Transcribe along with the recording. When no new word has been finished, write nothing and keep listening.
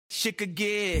Shit could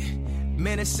get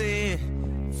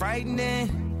menacing,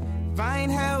 frightening, find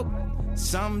help.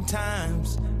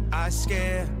 Sometimes I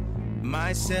scare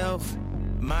myself.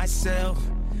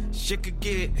 Shit could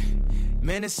get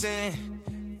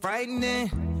menacing,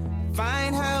 frightening,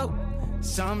 find help.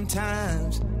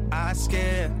 Sometimes I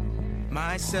scare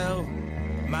myself.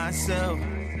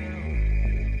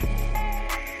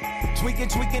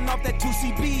 Tweaking off that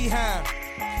 2CB, huh?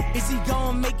 Is he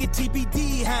gonna make it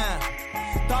TBD, huh?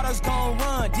 Thought I was gonna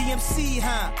run, DMC,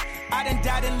 huh? I done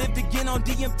died and lived again on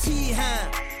DMT,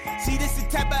 huh? See, this the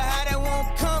type of high that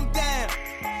won't come down.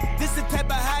 This the type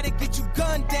of high that get you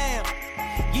gunned down.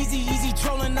 Easy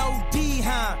trolling OD,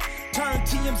 huh? Turn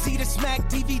TMZ to smack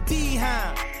DVD,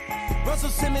 huh? Russell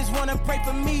Simmons wanna pray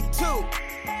for me too.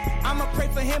 I'ma pray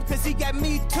for him cause he got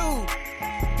me too.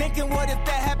 Thinking what if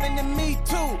that happened to me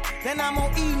too? Then I'm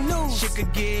on E! News. Shit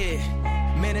could get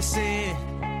menacing,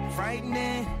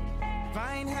 frightening.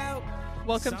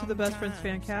 Welcome to the Best Friends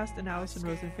Fancast, an Allison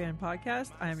Rosen fan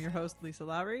podcast. I am your host, Lisa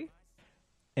Lawrie.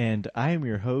 And I am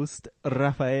your host,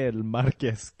 Rafael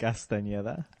Marquez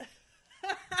Castañeda.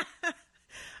 I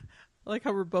like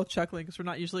how we're both chuckling because we're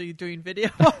not usually doing video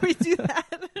while we do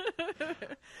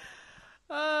that.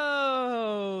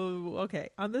 Oh,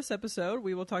 okay. On this episode,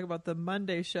 we will talk about the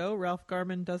Monday show, Ralph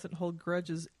Garman Doesn't Hold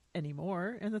Grudges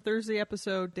Anymore, and the Thursday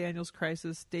episode, Daniel's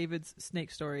Crisis, David's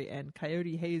Snake Story, and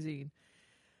Coyote Hazing.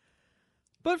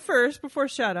 But first, before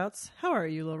shoutouts, how are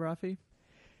you, Lil Rafi?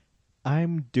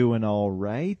 I'm doing all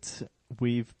right.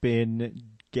 We've been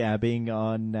gabbing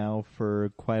on now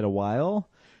for quite a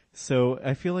while, so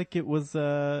I feel like it was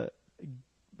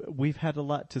we've had a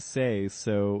lot to say.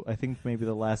 So I think maybe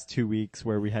the last 2 weeks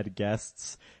where we had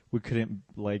guests, we couldn't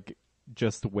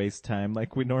just waste time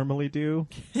like we normally do.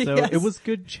 So Yes. It was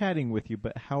good chatting with you.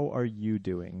 But how are you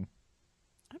doing?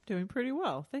 I'm doing pretty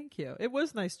well, thank you. It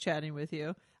was nice chatting with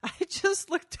you. I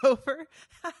just looked over.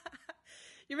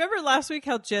 You remember last week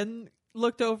how Jen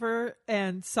looked over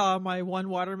and saw my 1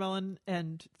 watermelon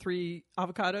and 3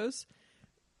 avocados?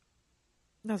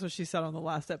 That's what she said on the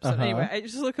last episode. Uh-huh. Anyway, I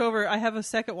just look over. I have a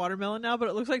second watermelon now, but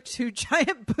it looks like 2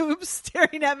 giant boobs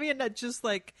staring at me, and I'm just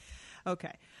like,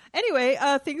 okay. Anyway,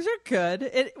 things are good.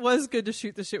 It was good to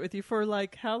shoot the shit with you for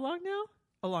how long now?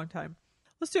 A long time.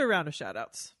 Let's do a round of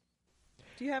shout-outs.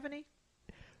 Do you have any?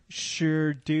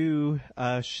 Sure do.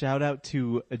 Shout out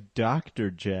to Dr.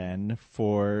 Jen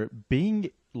for being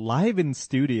live in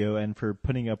studio and for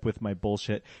putting up with my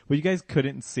bullshit. What you guys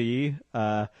couldn't see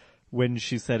when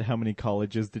she said how many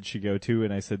colleges did she go to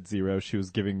and I said 0, she was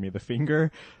giving me the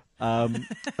finger.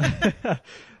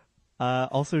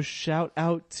 Also, shout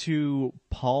out to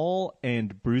Paul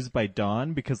and Brews by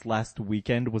Dawn because last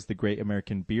weekend was the Great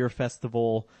American Beer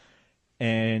Festival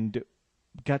and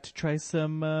got to try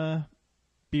some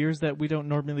beers that we don't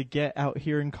normally get out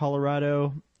here in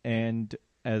Colorado, and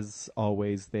as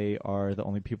always, they are the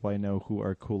only people I know who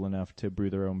are cool enough to brew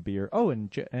their own beer. Oh,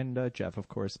 and Jeff, of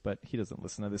course, but he doesn't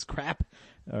listen to this crap,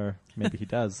 or maybe he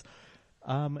does.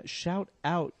 Shout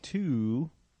out to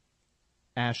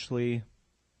Ashley.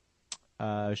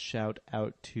 Shout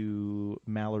out to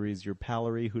Mallory's Your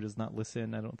Pallery, who does not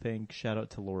listen, I don't think. Shout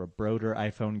out to Laura Broder,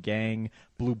 iPhone Gang,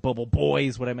 Blue Bubble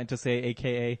Boys, what I meant to say,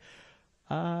 a.k.a.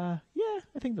 Yeah,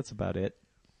 I think that's about it.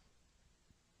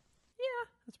 Yeah,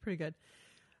 that's pretty good.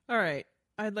 All right.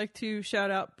 I'd like to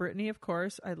shout out Brittany, of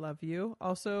course. I love you.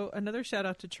 Also, another shout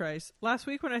out to Trice. Last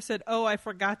week when I said, I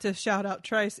forgot to shout out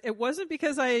Trice, it wasn't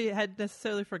because I had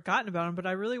necessarily forgotten about him, but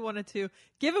I really wanted to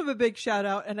give him a big shout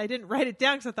out, and I didn't write it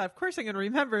down because I thought, of course I'm going to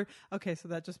remember. Okay, so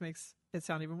that just makes it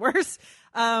sound even worse.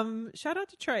 Shout out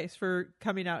to Trice for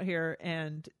coming out here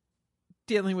and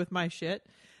dealing with my shit.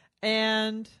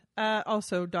 And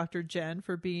also Dr. Jen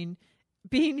for being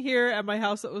here at my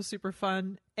house. That was super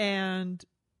fun. And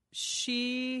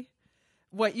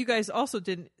what you guys also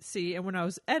didn't see, and when I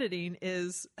was editing,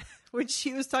 is when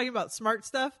she was talking about smart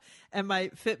stuff and my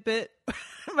Fitbit,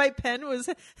 my pen was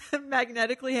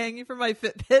magnetically hanging from my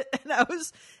Fitbit, and I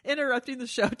was interrupting the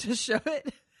show to show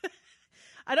it.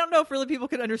 I don't know if really people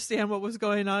could understand what was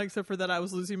going on, except for that I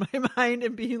was losing my mind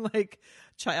and being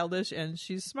childish, and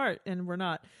she's smart and we're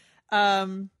not.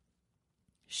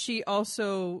 She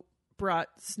also brought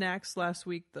snacks last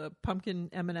week, the pumpkin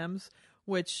M&Ms,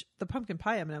 the pumpkin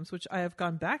pie M&Ms, which I have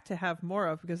gone back to have more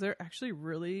of because they're actually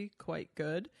really quite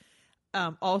good.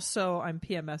 Also, I'm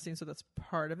PMSing, so that's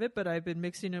part of it, but I've been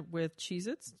mixing it with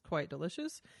Cheez-Its. It's quite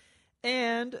delicious.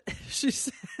 And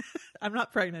I'm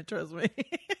not pregnant, trust me.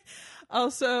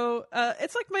 Also,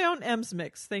 it's like my own M's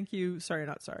mix. Thank you. Sorry,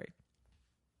 not sorry.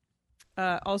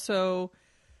 Also,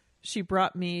 she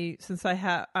brought me, since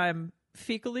I'm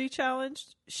fecally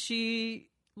challenged, she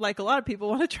like a lot of people,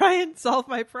 want to try and solve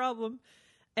my problem.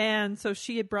 And so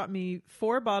she had brought me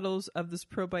 4 bottles of this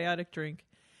probiotic drink.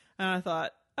 And I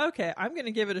thought, okay, I'm going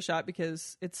to give it a shot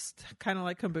because it's kind of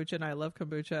like kombucha and I love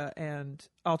kombucha and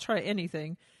I'll try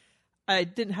anything. I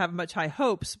didn't have much high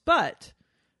hopes, but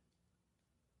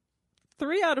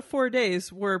 3 out of 4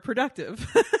 days were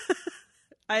productive.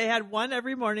 I had one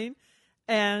every morning,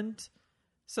 and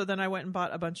so then I went and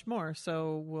bought a bunch more.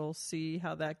 So we'll see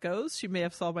how that goes. She may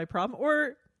have solved my problem,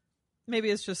 or maybe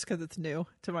it's just because it's new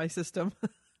to my system.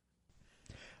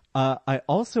 I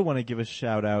also want to give a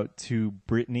shout out to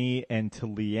Brittany and to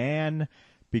Leanne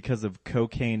because of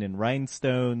Cocaine and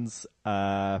Rhinestones.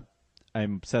 I'm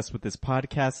obsessed with this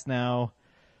podcast now.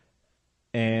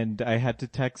 And I had to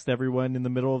text everyone in the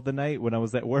middle of the night when I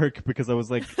was at work because I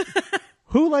was like,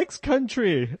 who likes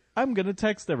country? I'm going to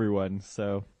text everyone.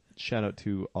 So shout out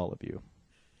to all of you.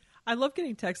 I love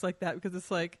getting texts like that because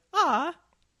it's like,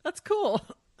 that's cool.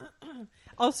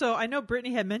 Also, I know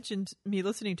Brittany had mentioned me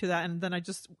listening to that, and then I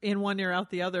just in one ear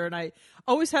out the other, and I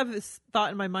always have this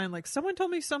thought in my mind, like someone told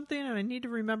me something and I need to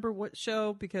remember what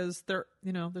show because there's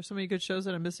so many good shows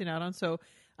that I'm missing out on. So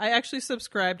I actually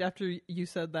subscribed after you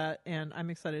said that, and I'm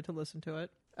excited to listen to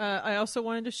it. I also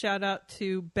wanted to shout out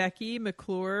to Becky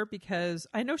McClure because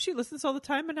I know she listens all the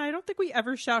time, and I don't think we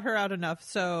ever shout her out enough.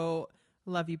 So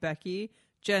love you, Becky.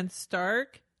 Jen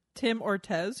Stark, Tim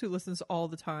Ortez, who listens all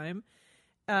the time.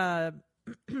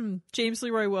 James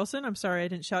Leroy Wilson, I'm sorry I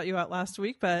didn't shout you out last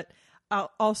week, but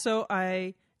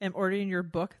I am ordering your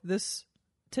book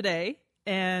today,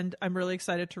 and I'm really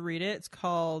excited to read it. It's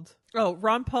called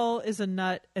Ron Paul is a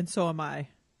Nut and So Am I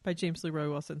by James Leroy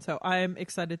Wilson. So I'm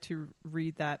excited to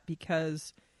read that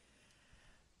because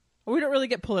we don't really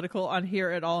get political on here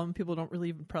at all, and people don't really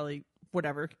even probably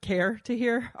care to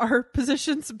hear our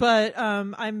positions, but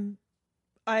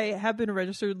I have been a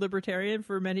registered libertarian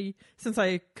since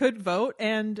I could vote,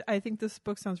 and I think this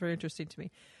book sounds very interesting to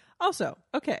me. Also,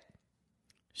 okay,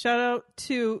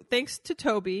 thanks to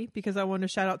Toby, because I want to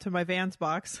shout out to my Vans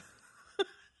box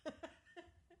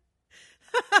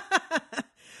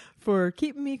for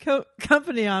keeping me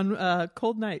company on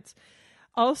cold nights.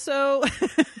 Also,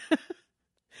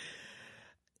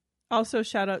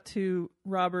 shout out to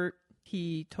Robert.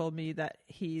 He told me that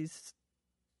he's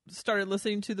started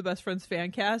listening to the Best Friends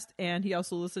Fancast, and he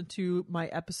also listened to my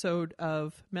episode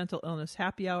of Mental Illness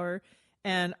Happy Hour.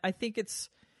 And I think it's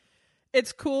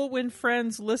cool when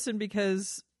friends listen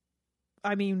because,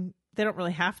 I mean, they don't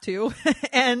really have to,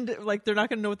 and like they're not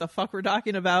going to know what the fuck we're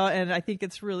talking about. And I think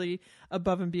it's really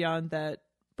above and beyond that.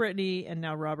 Brittany and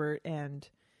now Robert, and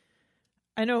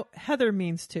I know Heather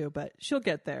means too, but she'll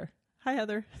get there. Hi,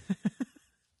 Heather.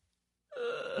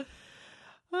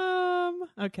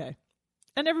 Okay.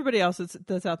 And everybody else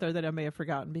that's out there that I may have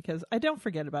forgotten, because I don't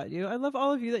forget about you. I love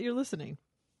all of you that you're listening.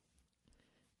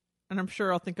 And I'm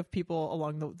sure I'll think of people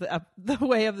along the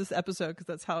way of this episode, because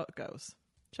that's how it goes.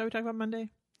 Shall we talk about Monday?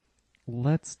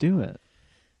 Let's do it.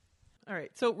 All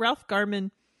right. So Ralph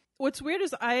Garman. What's weird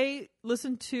is I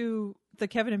listened to the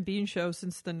Kevin and Bean show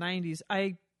since the 90s.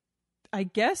 I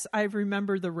guess I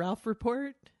remember the Ralph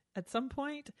Report at some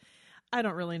point. I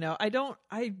don't really know.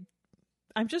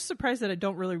 I'm just surprised that I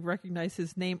don't really recognize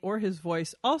his name or his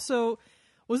voice. Also,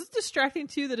 was it distracting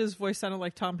to you that his voice sounded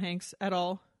like Tom Hanks at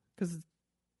all? Because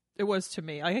it was to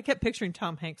me. I kept picturing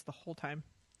Tom Hanks the whole time.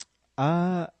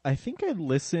 I think I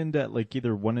listened at like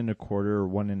either 1 1/4 or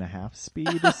 1.5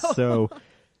 speed. So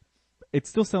it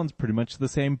still sounds pretty much the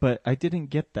same, but I didn't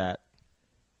get that.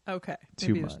 Okay.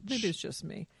 Too much. Maybe it's just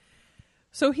me.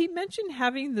 So he mentioned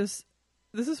having this.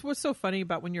 This is what's so funny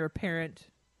about when you're a parent.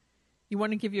 You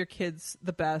want to give your kids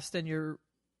the best, and you're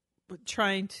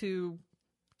trying to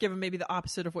give them maybe the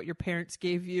opposite of what your parents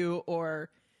gave you, or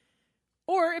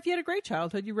if you had a great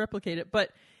childhood, you replicate it.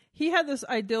 But he had this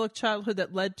idyllic childhood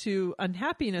that led to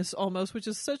unhappiness almost, which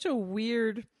is such a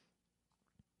weird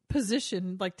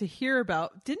position like to hear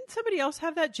about. Didn't somebody else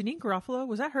have that? Janine Garofalo?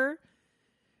 Was that her?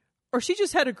 Or she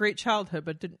just had a great childhood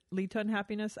but didn't lead to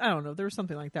unhappiness? I don't know. There was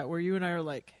something like that where you and I are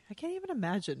like, I can't even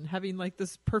imagine having like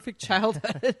this perfect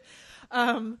childhood.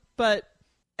 But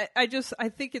I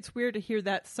think it's weird to hear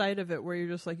that side of it where you're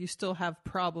just like, you still have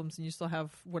problems and you still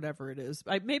have whatever it is.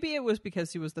 Maybe it was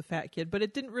because he was the fat kid, but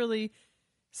it didn't really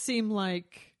seem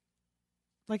like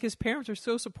his parents are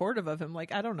so supportive of him.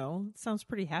 Like, I don't know. It sounds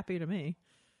pretty happy to me.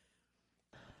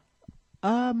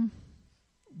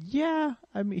 Yeah,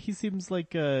 I mean, he seems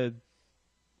like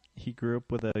he grew up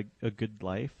with a good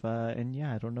life, and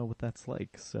yeah, I don't know what that's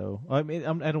like. So, I mean,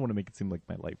 I don't want to make it seem like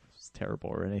my life was terrible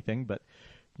or anything, but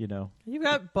you know, you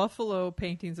got buffalo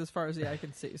paintings as far as the eye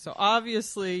can see. So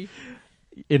obviously,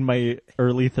 in my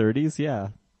early 30s, yeah.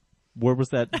 Where was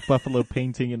that buffalo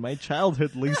painting in my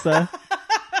childhood, Lisa?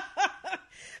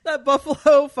 That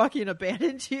buffalo fucking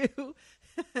abandoned you.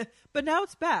 But now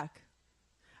it's back.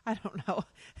 I don't know.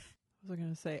 What was I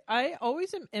going to say? I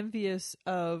always am envious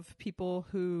of people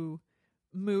who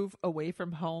move away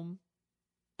from home,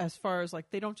 as far as like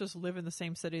they don't just live in the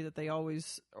same city that they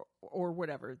always or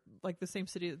whatever, like the same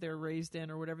city that they're raised in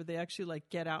or whatever. They actually like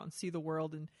get out and see the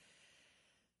world. And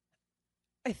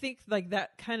I think like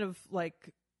that kind of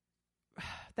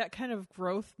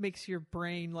growth makes your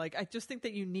brain like, I just think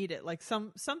that you need it, like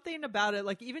something about it,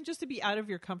 like even just to be out of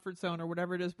your comfort zone or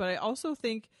whatever it is. But I also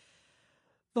think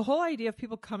the whole idea of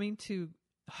people coming to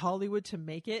Hollywood to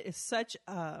make it is such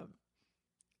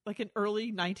like an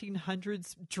early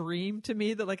 1900s dream to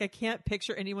me that like I can't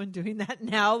picture anyone doing that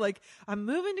now. Like, I'm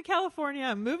moving to California,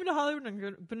 I'm moving to Hollywood, I'm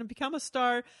going to become a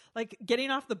star. Like getting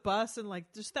off the bus and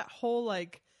like just that whole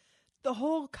like the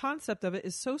whole concept of it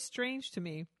is so strange to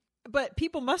me. But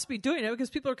people must be doing it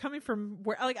because people are coming from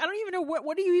where, like, I don't even know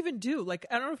what do you even do? Like,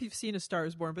 I don't know if you've seen A Star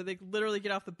Is Born, but they literally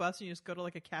get off the bus and you just go to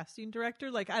like a casting director.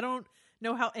 Like, I don't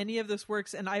know how any of this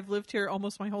works, and I've lived here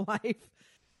almost my whole life.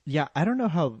 Yeah, I don't know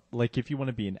how, like, if you want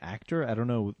to be an actor, I don't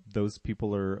know, those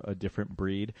people are a different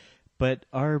breed, but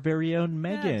our very own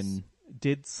Megan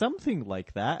did something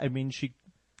like that. I mean, she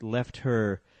left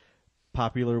her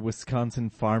popular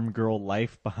Wisconsin farm girl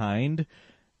life behind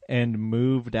and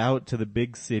moved out to the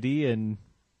big city, and,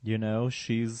 you know,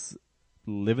 she's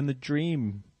living the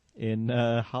dream in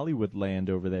Hollywood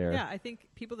land over there. Yeah, I think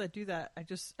people that do that, I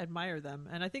just admire them.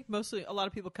 And I think mostly a lot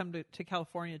of people come to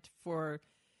California for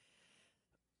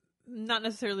not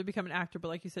necessarily become an actor, but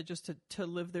like you said, just to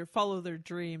follow their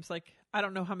dreams. Like, I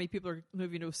don't know how many people are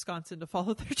moving to Wisconsin to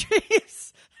follow their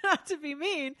dreams, not to be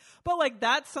mean, but like,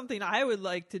 that's something I would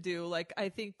like to do. Like, I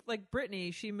think like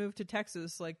Brittany, she moved to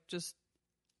Texas, like just,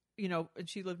 you know, and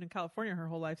she lived in California her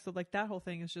whole life. So like that whole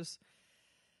thing is just,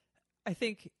 I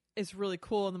think it's really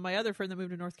cool. And then my other friend that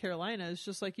moved to North Carolina is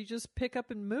just like, you just pick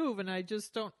up and move. And I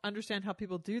just don't understand how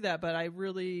people do that. But I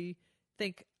really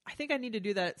think I need to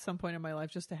do that at some point in my life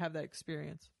just to have that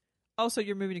experience. Also,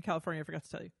 you're moving to California. I forgot to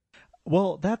tell you.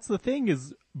 Well, that's the thing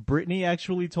is Brittany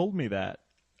actually told me that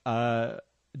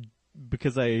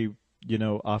because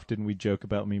often we joke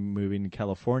about me moving to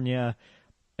California,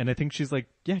 and I think she's like,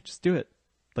 yeah, just do it.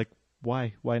 Like,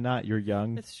 why not? You're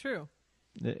young. It's true.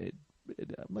 I'm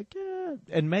like, yeah.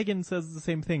 And Megan says the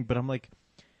same thing, but I'm like,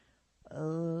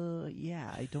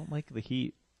 yeah, I don't like the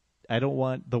heat. I don't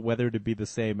want the weather to be the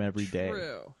same every day.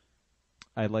 True.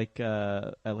 I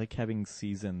like having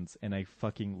seasons, and I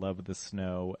fucking love the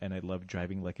snow, and I love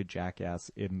driving like a jackass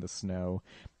in the snow.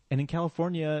 And in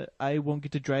California, I won't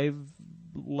get to drive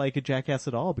like a jackass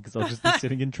at all because I'll just be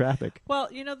sitting in traffic.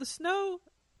 Well, you know, the snow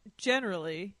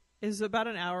generally is about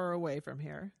an hour away from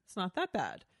here. It's not that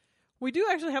bad. We do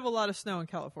actually have a lot of snow in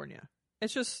California.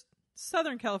 It's just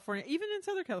Southern California, even in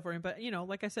Southern California. But, you know,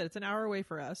 like I said, it's an hour away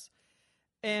for us.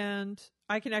 And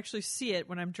I can actually see it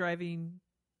when I'm driving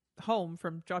home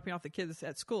from dropping off the kids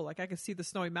at school. Like, I can see the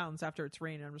snowy mountains after it's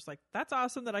raining. I'm just like, that's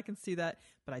awesome that I can see that,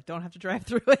 but I don't have to drive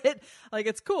through it. Like,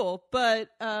 it's cool. But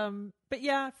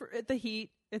yeah, for the heat,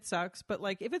 it sucks. But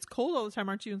like, if it's cold all the time,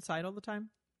 aren't you inside all the time?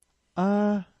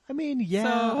 I mean,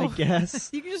 yeah, so, I guess.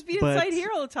 You can just be inside here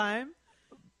all the time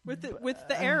with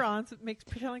the air on, so it makes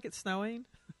pretend like it's snowing.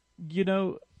 You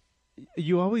know,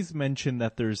 you always mention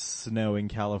that there's snow in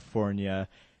California,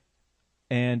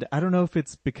 and I don't know if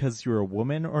it's because you're a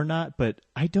woman or not, but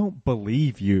I don't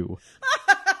believe you.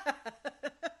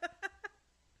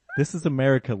 This is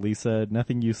America, Lisa.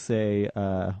 Nothing you say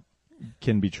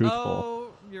can be truthful.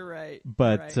 Oh, you're right.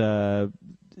 But you're right.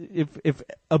 If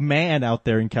a man out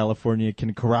there in California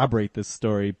can corroborate this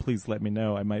story, please let me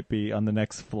know. I might be on the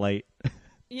next flight.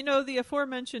 You know, the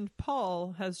aforementioned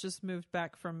Paul has just moved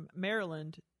back from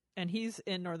Maryland, and he's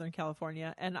in Northern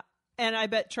California. And I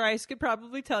bet Trice could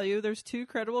probably tell you there's two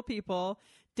credible people.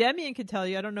 Demian could tell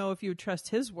you. I don't know if you would trust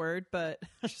his word, but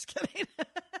I'm just kidding.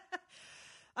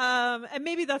 And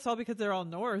maybe that's all because they're all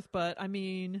north, but I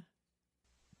mean,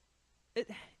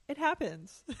 it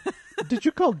happens. Did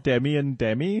you call Demian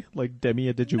Demi? Like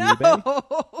Demi Adejuyigbe?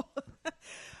 No!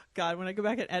 God, when I go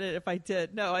back and edit, if I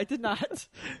did. No, I did not.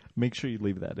 Make sure you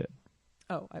leave that in.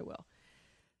 Oh, I will.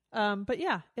 But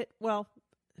yeah,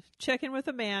 check in with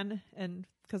a man, and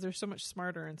because they're so much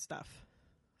smarter and stuff.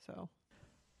 So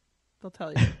they'll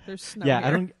tell you there's snow. Yeah,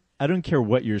 here. I don't care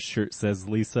what your shirt says,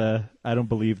 Lisa. I don't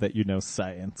believe that you know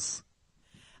science.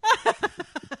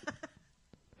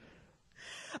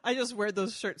 I just wear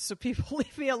those shirts so people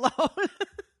leave me alone.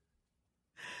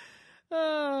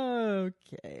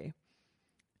 Okay.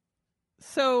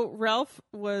 So Ralph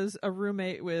was a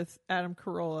roommate with Adam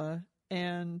Carolla,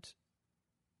 and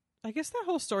I guess that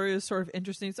whole story is sort of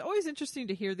interesting. It's always interesting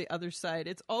to hear the other side.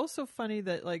 It's also funny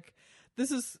that, like,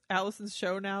 this is Allison's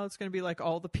show now. It's going to be like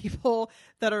all the people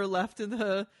that are left in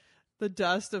the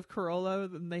dust of Carolla,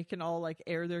 and they can all like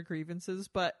air their grievances.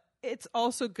 But it's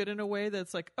also good in a way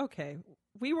that's like, okay,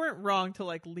 we weren't wrong to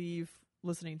like leave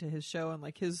listening to his show, and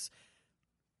like his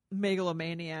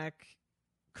megalomaniac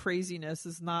craziness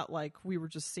is not like we were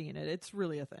just seeing it. It's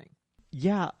really a thing.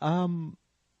 Yeah,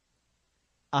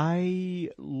 I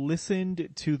listened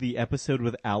to the episode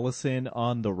with Allison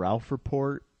on the Ralph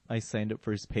Report. I signed up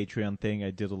for his Patreon thing.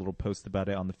 I did a little post about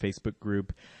it on the Facebook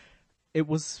group. It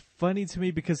was funny to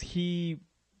me because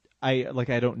I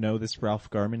don't know this Ralph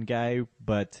Garman guy,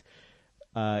 but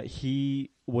he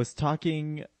was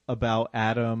talking about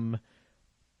Adam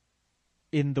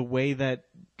in the way that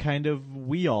kind of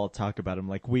we all talk about him.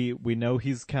 Like we know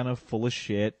he's kind of full of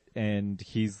shit and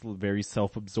he's very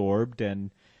self-absorbed,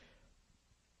 and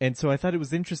so I thought it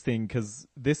was interesting because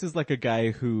this is like a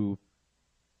guy who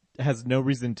has no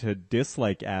reason to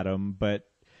dislike Adam, but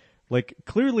like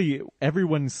clearly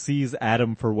everyone sees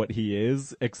Adam for what he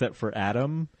is except for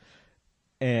Adam.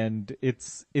 And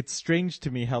it's strange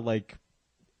to me how, like,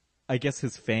 I guess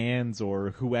his fans or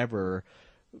whoever,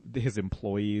 his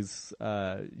employees,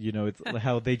 it's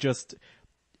how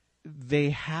they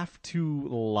have to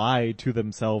lie to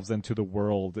themselves and to the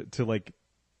world to like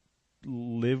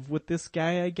live with this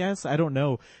guy, I guess. I don't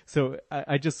know. So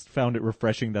I just found it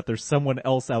refreshing that there's someone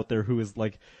else out there who is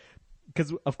like,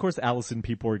 because of course Allison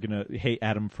people are going to hate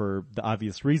Adam for the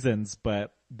obvious reasons,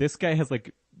 but this guy has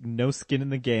like no skin in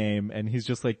the game, and he's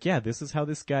just like, yeah, this is how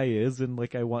this guy is, and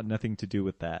like I want nothing to do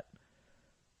with that.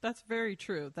 That's very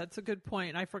true. That's a good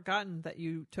point. I've forgotten that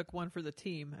you took one for the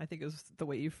team. I think it was the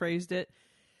way you phrased it.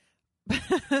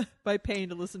 By paying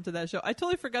to listen to that show. I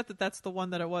totally forgot that that's the one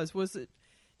that it was. Was it?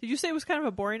 Did you say it was kind of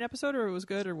a boring episode, or it was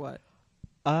good, or what?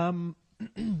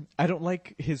 I don't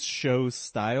like his show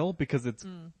style because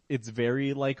it's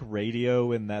very like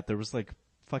radio, in that there was like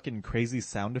fucking crazy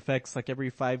sound effects like every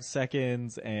 5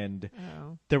 seconds, and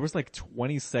there was like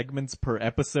 20 segments per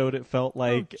episode, it felt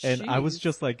like. And I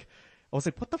was like,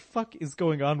 what the fuck is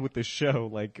going on with this show?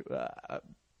 Like,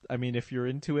 I mean, if you're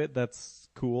into it, that's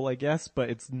cool, I guess,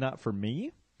 but it's not for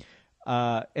me.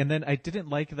 And then I didn't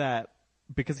like that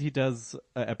because he does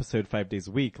an episode 5 days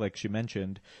a week, like they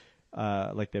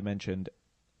mentioned,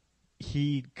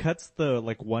 he cuts the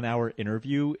like 1 hour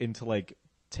interview into like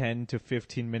 10 to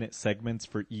 15 minute segments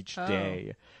for each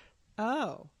day.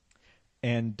 Oh.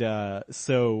 And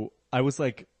so I was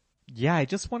like, yeah, I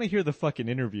just want to hear the fucking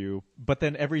interview. But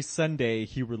then every Sunday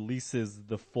he releases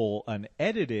the full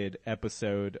unedited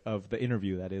episode of the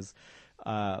interview, that is.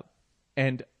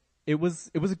 And it was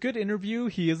a good interview.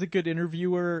 He is a good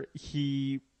interviewer.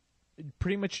 He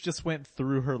pretty much just went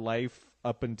through her life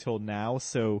up until now,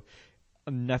 so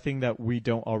nothing that we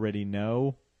don't already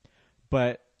know.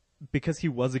 But because he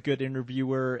was a good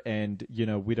interviewer, and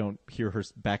we don't hear her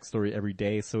backstory every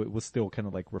day, so it was still kind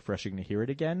of like refreshing to hear it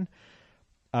again.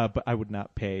 But I would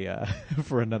not pay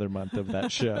for another month of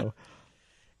that show.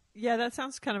 Yeah, that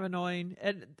sounds kind of annoying.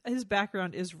 And his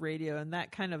background is radio, and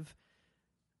that kind of,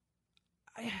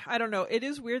 I don't know. It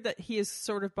is weird that he is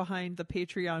sort of behind the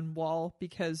Patreon wall,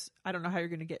 because I don't know how you're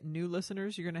going to get new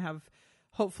listeners. You're going to have,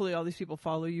 hopefully, all these people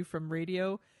follow you from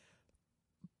radio,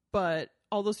 but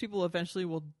all those people eventually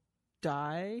will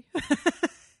die.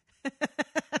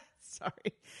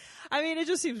 Sorry. I mean, it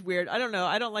just seems weird. I don't know.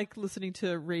 I don't like listening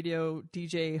to radio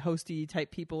DJ hosty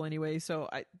type people anyway, so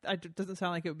it doesn't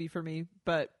sound like it would be for me,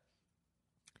 but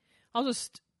I'll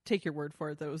just take your word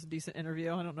for it that it was a decent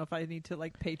interview. I don't know if I need to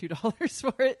like pay $2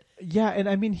 for it. Yeah, and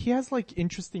I mean, he has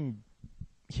interesting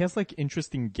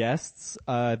guests.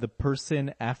 The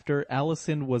person after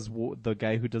Allison was the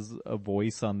guy who does a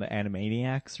voice on the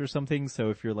Animaniacs or something. So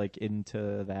if you're like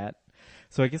into that,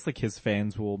 so I guess like his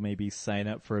fans will maybe sign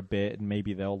up for a bit and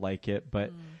maybe they'll like it.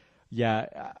 But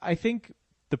yeah, I think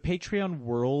the Patreon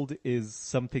world is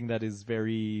something that is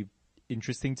very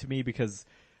interesting to me, because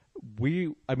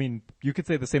you could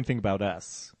say the same thing about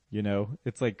us.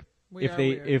 It's like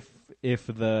if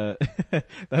the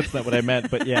that's not what I meant,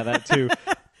 but yeah, that too.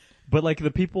 But like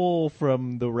the people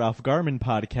from the Ralph Garman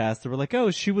podcast, they were like,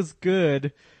 "Oh, she was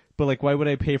good," but like, why would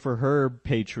I pay for her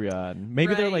Patreon?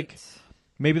 Maybe they're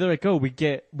like, "Oh, we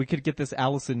could get this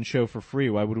Allison show for free.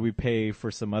 Why would we pay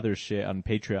for some other shit on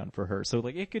Patreon for her?" So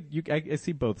like, I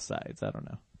see both sides. I don't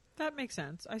know. That makes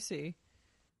sense. I see.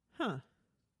 Huh.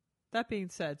 That being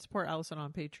said, support Allison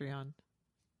on Patreon.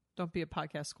 Don't be a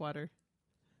podcast squatter.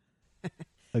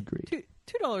 Agreed.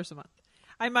 $2 a month.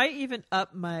 I might even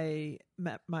up my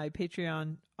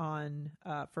Patreon on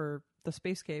for the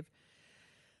Space Cave,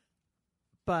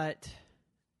 but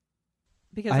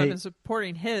because I've been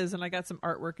supporting his, and I got some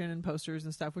artwork and posters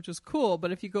and stuff, which is cool.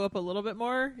 But if you go up a little bit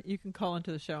more, you can call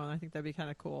into the show, and I think that'd be kind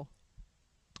of cool.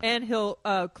 And he'll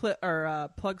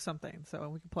plug something, so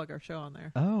we can plug our show on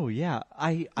there. Oh yeah,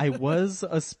 I was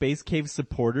a Space Cave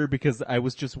supporter because I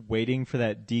was just waiting for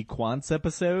that D Quants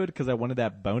episode because I wanted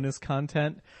that bonus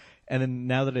content, and then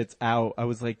now that it's out, I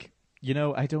was like,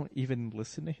 I don't even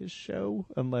listen to his show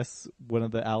unless one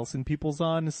of the Allison people's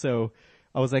on, so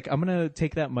I was like, I'm gonna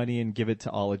take that money and give it to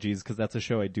Ologies because that's a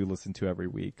show I do listen to every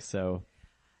week. So,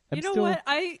 what?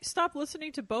 I stopped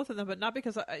listening to both of them, but not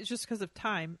because it's just because of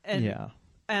time. And yeah.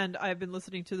 And I've been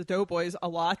listening to the Doughboys a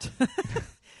lot,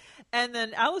 and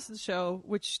then Allison's show,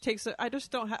 which takes I just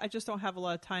don't have a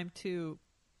lot of time to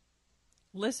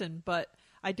listen. But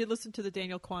I did listen to the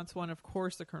Daniel Quantz one, of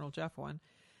course, the Colonel Jeff one,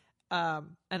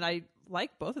 and I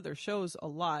like both of their shows a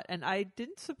lot. And I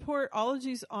didn't support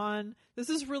Ologies on. This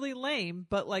is really lame,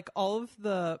 but like all of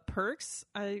the perks,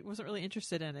 I wasn't really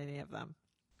interested in any of them.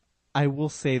 I will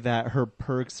say that her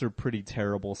perks are pretty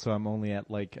terrible, so I'm only at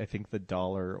I think the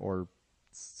 $1 or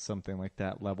something like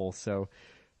that level. So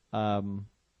I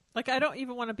don't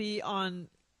even want to be on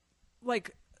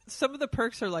some of the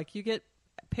perks are you get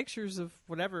pictures of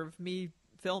whatever of me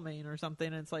filming or something,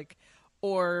 and it's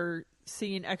or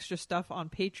seeing extra stuff on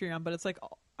Patreon, but it's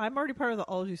I'm already part of the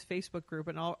Ologies Facebook group,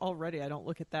 and already I don't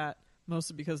look at that,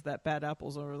 mostly because that bad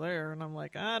apple's over there, and I'm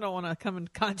I don't want to come in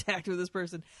contact with this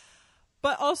person.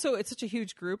 But also, it's such a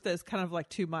huge group that it's kind of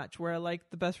too much, where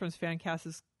the Best Friends fan cast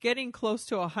is getting close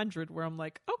to 100, where I'm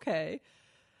okay,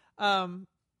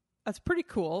 that's pretty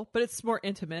cool, but it's more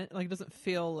intimate. It doesn't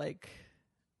feel I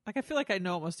feel I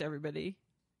know almost everybody.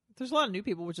 There's a lot of new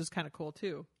people, which is kind of cool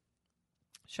too.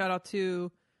 Shout out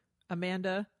to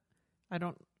Amanda. I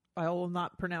will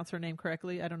not pronounce her name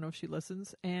correctly. I don't know if she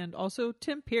listens. And also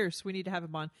Tim Pierce. We need to have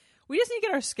him on. We just need to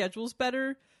get our schedules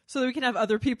better so that we can have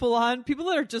other people on. People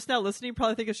that are just now listening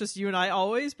probably think it's just you and I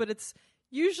always, but it's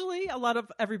usually a lot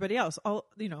of everybody else. All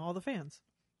the fans.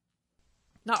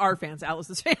 Not our fans,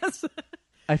 Alice's fans.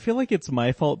 I feel like it's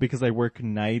my fault because I work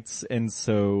nights, and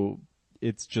so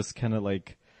it's just kind of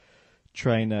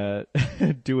trying to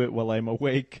do it while I'm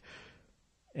awake.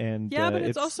 And yeah, but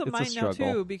it's also it's mine now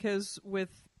too, because with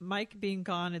Mike being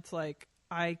gone, it's I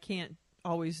can't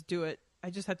always do it. I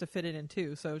just have to fit it in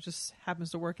too. So it just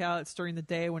happens to work out. It's during the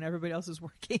day when everybody else is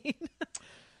working.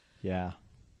 Yeah.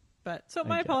 But so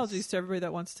my apologies to everybody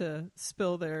that wants to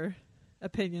spill their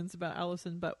opinions about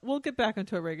Allison, but we'll get back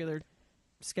into a regular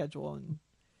schedule.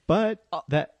 But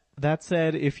that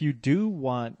said, if you do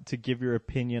want to give your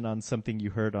opinion on something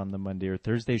you heard on the Monday or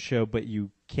Thursday show, but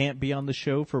you can't be on the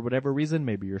show for whatever reason,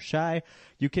 maybe you're shy,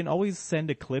 you can always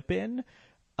send a clip in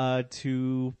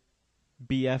to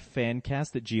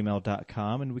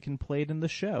bffancast@gmail.com, and we can play it in the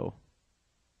show.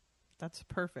 That's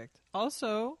perfect.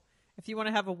 Also, if you want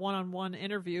to have a one-on-one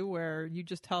interview where you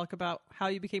just talk about how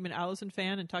you became an Allison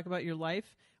fan and talk about your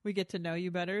life, we get to know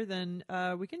you better, then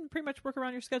we can pretty much work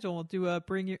around your schedule. We'll do a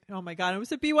oh my God, it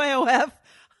was a BYOF.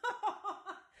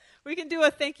 We can do a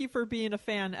thank you for being a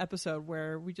fan episode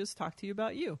where we just talk to you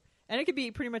about you. And it could be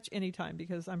pretty much any time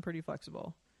because I'm pretty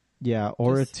flexible. Yeah,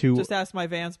 or a two. Just ask my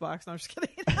Vans box. No, I'm just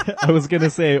kidding. I was going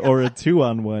to say, or a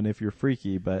 2-on-1 if you're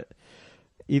freaky, but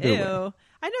either way.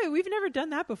 I know, we've never done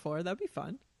that before. That'd be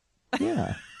fun.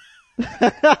 Yeah.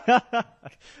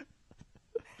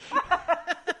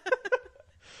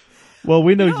 Well,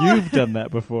 we know you've done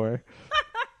that before.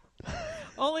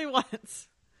 Only once.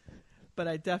 But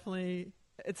it definitely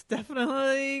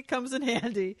comes in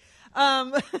handy.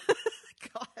 God.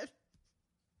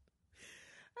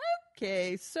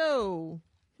 Okay, so,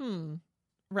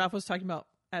 Ralph was talking about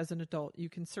as an adult, you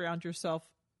can surround yourself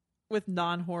with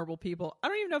non-horrible people. I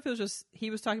don't even know if it was just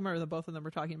he was talking about it or the both of them were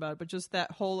talking about it, but just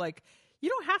that whole you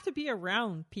don't have to be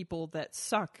around people that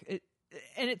suck.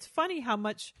 And it's funny how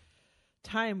much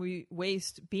time we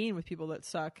waste being with people that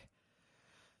suck.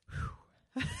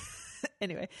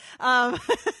 Anyway, but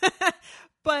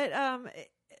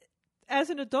as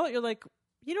an adult, you're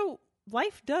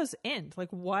life does end.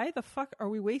 Why the fuck are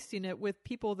we wasting it with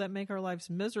people that make our lives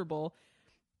miserable?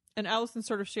 And Allison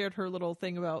sort of shared her little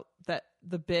thing about that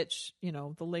the bitch,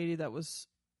 the lady that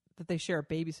they share a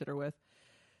babysitter with,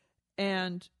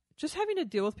 and just having to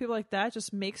deal with people like that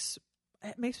just makes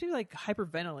me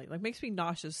hyperventilate, makes me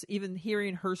nauseous even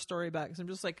hearing her story about it, because I'm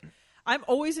just I'm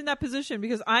always in that position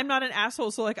because I'm not an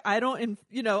asshole, so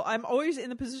I'm always in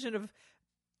the position of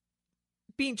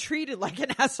being treated like an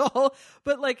asshole,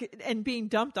 but like, and being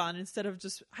dumped on instead of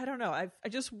just, I don't know. I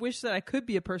just wish that I could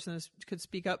be a person that could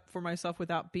speak up for myself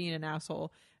without being an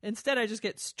asshole. Instead, I just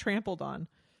get trampled on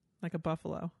like a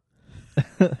buffalo.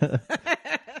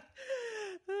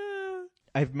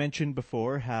 I've mentioned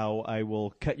before how I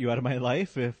will cut you out of my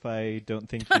life if I don't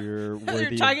think you're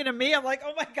worthy. You're talking to me. I'm like,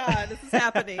 oh my God, this is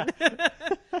happening.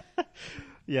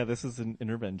 Yeah, this is an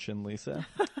intervention, Lisa.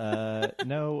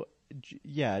 No,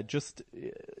 yeah, just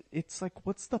it's like,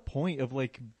 what's the point of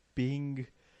like being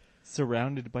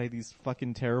surrounded by these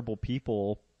fucking terrible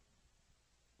people?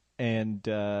 And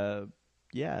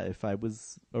yeah, if I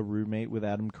was a roommate with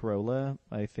Adam Carolla,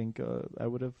 I think I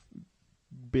would have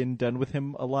been done with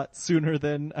him a lot sooner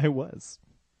than I was.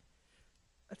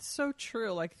 That's so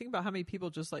true. Like, think about how many people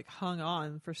just like hung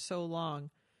on for so long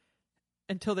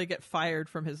until they get fired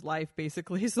from his life.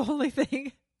 Basically, is the only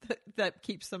thing that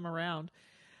keeps them around.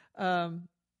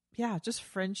 Yeah, just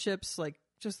friendships, like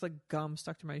just like gum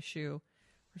stuck to my shoe.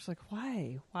 It's like,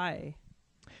 why?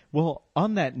 Well,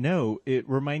 on that note, it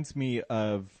reminds me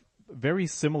of very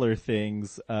similar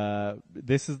things.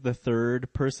 This is the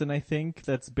third person, I think,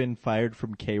 that's been fired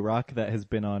from K-Rock that has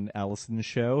been on Allison's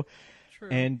show. True.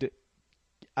 And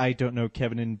I don't know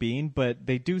Kevin and Bean, but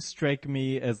they do strike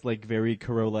me as like very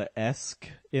Carolla-esque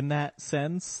in that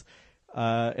sense.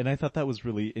 And I thought that was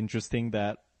really interesting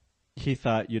that he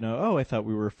thought, oh, I thought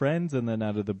we were friends, and then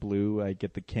out of the blue I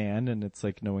get the can, and it's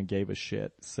like no one gave a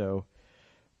shit. So,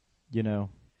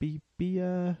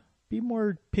 be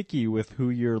more picky with who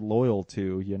you're loyal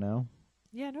to,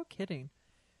 Yeah, no kidding.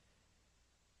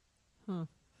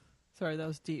 Sorry, that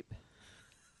was deep.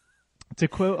 To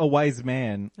quote a wise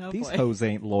man, Oh, these boy. hoes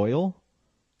ain't loyal.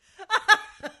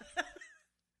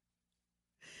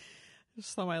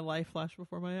 Just saw my life flash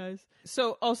before my eyes.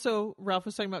 So also, Ralph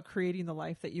was talking about creating the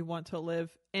life that you want to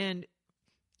live. And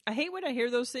I hate when I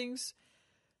hear those things.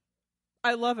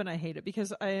 I love and I hate it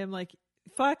because I am like,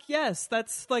 fuck yes,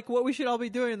 that's like what we should all be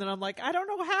doing. And then I'm like, I don't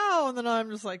know how. And then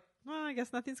I'm just like, well, I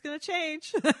guess nothing's going to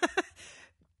change.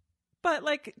 But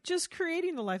like just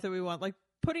creating the life that we want, like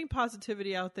putting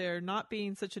positivity out there, not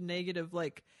being such a negative,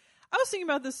 like I was thinking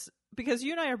about this because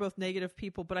you and I are both negative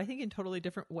people, but I think in totally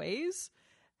different ways.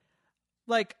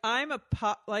 Like I'm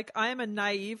a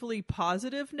naively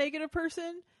positive negative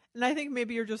person, and I think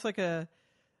maybe you're just like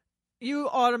you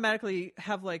automatically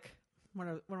have like what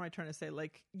am I trying to say?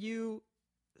 Like you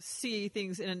see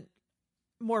things in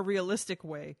a more realistic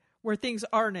way where things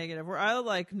are negative. Where I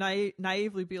like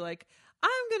naively be like, I'm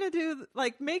gonna do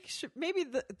like make sure maybe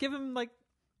give them like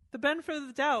the benefit of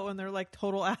the doubt when they're like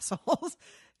total assholes.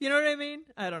 You know what I mean?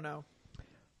 I don't know.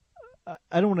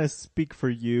 I don't want to speak for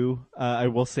you. I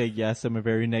will say yes, I'm a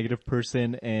very negative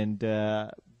person, and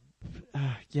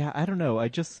yeah, I don't know.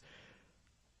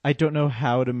 I don't know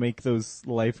how to make those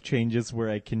life changes where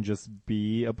I can just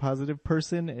be a positive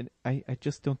person, and I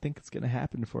just don't think it's going to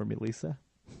happen for me, Lisa.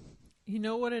 You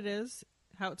know what it is?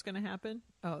 How it's going to happen?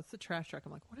 Oh, it's the trash truck.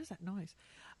 I'm like, what is that noise?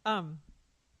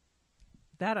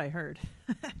 That I heard.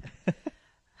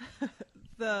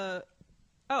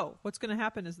 What's going to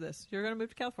happen is this. You're going to move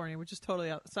to California, which is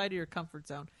totally outside of your comfort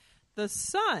zone. The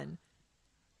sun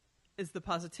is the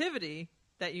positivity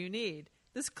that you need.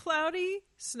 This cloudy,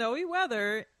 snowy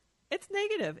weather, it's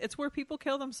negative. It's where people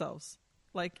kill themselves,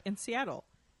 like in Seattle.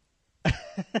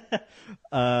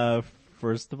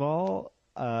 First of all,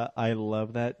 I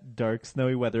love that dark,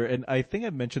 snowy weather. And I think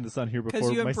I've mentioned this on here before.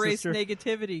 Because you embrace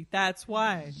negativity. That's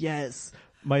why. Yes.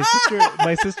 My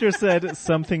sister said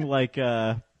something like,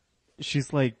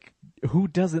 she's like, who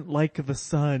doesn't like the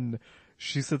sun?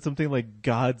 She said something like,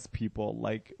 God's people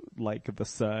like the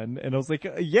sun. And I was like,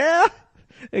 yeah,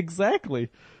 exactly.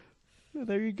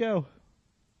 There you go.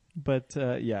 But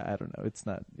yeah, I don't know. It's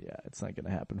not going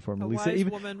to happen for me, Lisa. Wise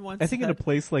woman once I think in a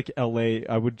place like LA,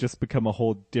 I would just become a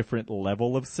whole different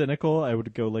level of cynical. I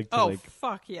would go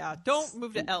fuck yeah. Don't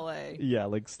move to LA. Yeah,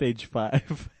 like stage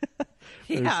 5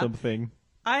 or something.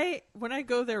 When I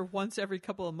go there once every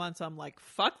couple of months, I'm like,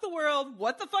 fuck the world.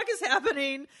 What the fuck is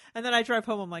happening? And then I drive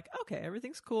home. I'm like, okay,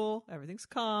 everything's cool. Everything's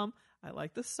calm. I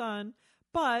like the sun,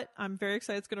 but I'm very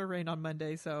excited it's going to rain on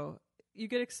Monday. So you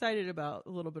get excited about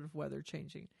a little bit of weather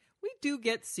changing. We do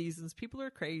get seasons. People are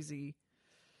crazy.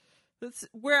 That's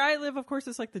where I live. Of course,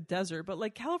 it's like the desert, but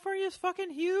like California is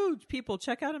fucking huge. People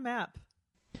check out a map.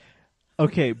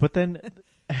 Okay. But then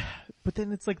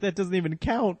it's like that doesn't even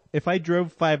count. If I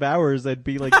drove 5 hours, I'd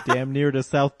be like damn near to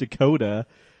South Dakota.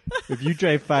 If you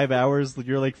drive 5 hours,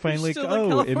 you're like finally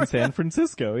in San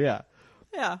Francisco. Yeah.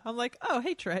 Yeah. I'm like, oh,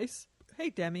 hey, Trace.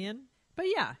 Hey, Demian. But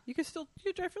yeah, you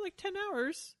drive for like 10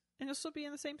 hours and you'll still be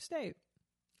in the same state.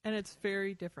 And it's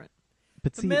very different.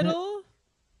 But the middle,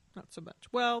 Not so much.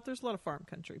 Well, there's a lot of farm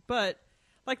country, but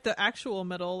like the actual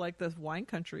middle, like the wine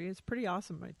country, is pretty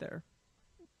awesome right there.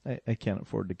 I can't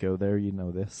afford to go there. You know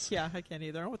this. Yeah, I can't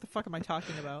either. What the fuck am I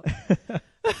talking about?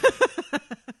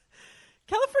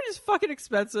 California's fucking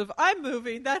expensive. I'm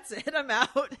moving. That's it. I'm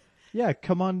out. Yeah,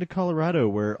 come on to Colorado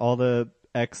where all the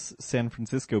ex-San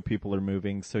Francisco people are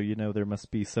moving, so there must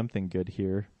be something good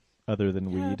here other than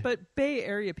weed. But Bay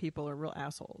Area people are real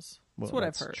assholes. That's what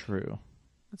I've heard. True.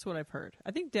 That's what I've heard.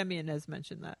 I think Demian has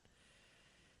mentioned that.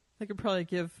 They could probably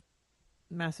give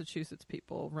Massachusetts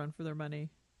people a run for their money.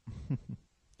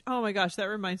 Oh my gosh, that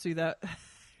reminds me that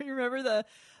you remember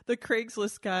the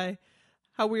Craigslist guy,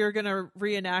 how we were gonna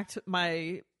reenact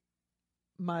my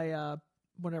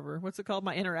whatever, what's it called?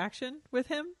 My interaction with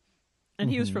him. And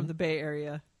he was from the Bay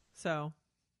Area. So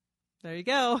there you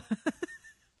go.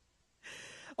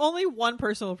 Only one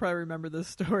person will probably remember this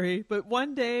story, but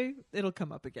one day it'll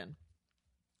come up again.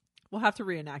 We'll have to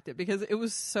reenact it because it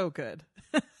was so good.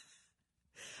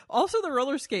 Also the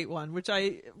roller skate one, the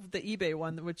eBay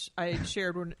one, which I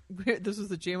shared when this was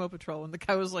the JMO Patrol, and the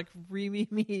guy was like reaming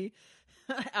me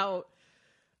out.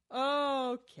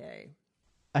 Okay.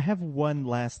 I have one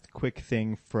last quick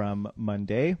thing from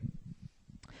Monday.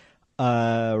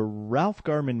 Ralph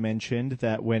Garman mentioned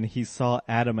that when he saw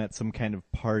Adam at some kind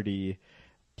of party,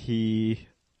 he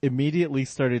immediately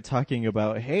started talking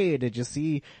about, hey, did you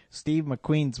see Steve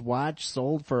McQueen's watch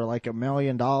sold for like $1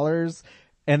 million?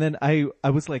 And then I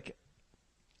was like,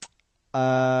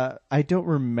 I don't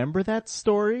remember that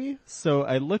story. So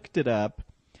I looked it up.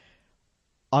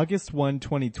 August 1,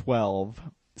 2012,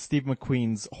 Steve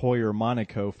McQueen's Hoyer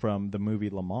Monaco from the movie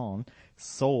Le Mans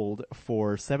sold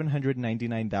for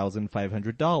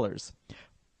 $799,500.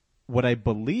 What I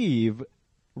believe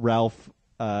Ralph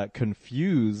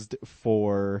confused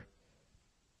for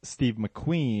Steve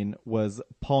McQueen was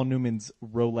Paul Newman's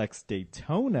Rolex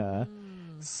Daytona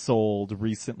sold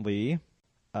recently.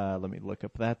 Let me look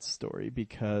up that story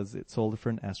because it sold for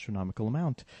an astronomical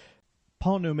amount.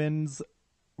 Paul Newman's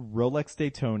Rolex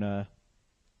Daytona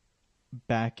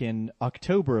back in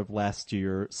October of last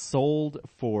year sold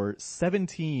for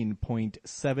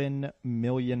 $17.7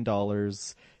 million,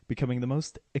 becoming the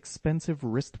most expensive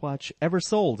wristwatch ever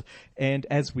sold. And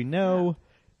as we know,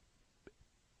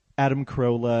 Adam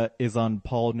Carolla is on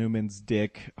Paul Newman's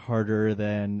dick harder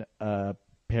than a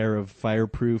pair of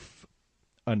fireproof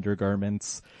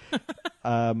undergarments.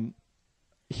 And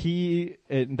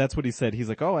that's what he said. He's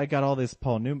like, oh, I got all this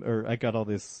Paul Newman, or I got all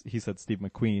this, he said, Steve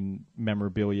McQueen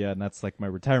memorabilia, and that's like my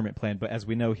retirement plan. But as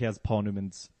we know, he has Paul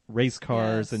Newman's race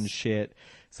cars and shit.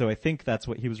 So I think that's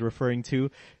what he was referring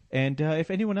to. And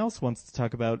if anyone else wants to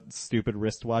talk about stupid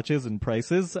wristwatches and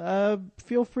prices,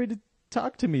 feel free to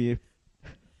talk to me.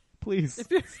 Please. If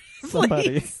you're,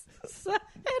 somebody. Please.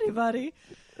 Anybody.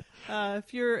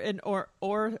 If you're an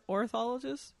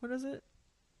ornithologist, what is it?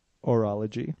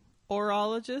 Orology.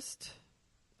 Orologist.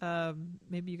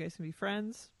 Maybe you guys can be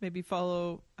friends. Maybe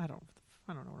follow. I don't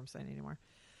know what I'm saying anymore.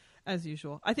 As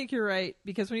usual. I think you're right,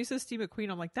 because when he says Steve McQueen,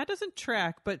 I'm like, that doesn't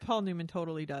track, but Paul Newman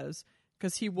totally does,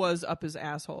 because he was up his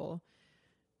asshole.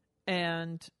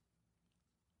 And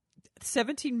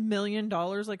 $17 million,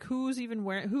 like who's even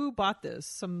wearing, who bought this?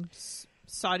 Some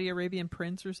Saudi Arabian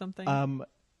prince or something?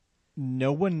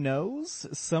 No one knows.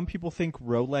 Some people think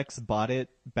Rolex bought it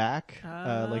back,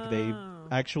 like they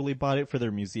actually bought it for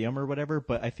their museum or whatever.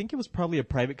 But I think it was probably a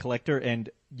private collector, and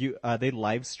they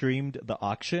live streamed the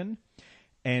auction,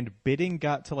 and bidding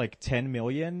got to like 10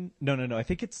 million. No. I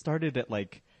think it started at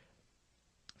like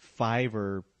 $5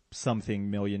 or something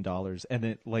million, and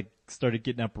it like started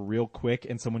getting up real quick,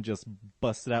 and someone just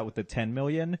busted out with the 10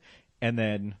 million, and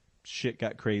then shit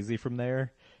got crazy from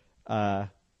there.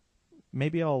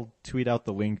 Maybe I'll tweet out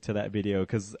the link to that video,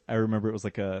 because I remember it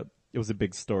was a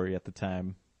big story at the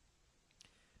time.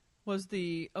 Was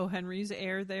the O. Henry's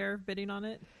heir there bidding on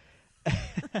it?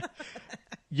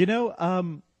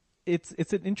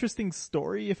 It's an interesting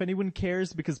story if anyone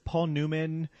cares, because Paul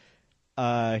Newman,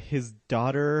 his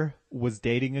daughter was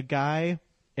dating a guy,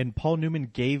 and Paul Newman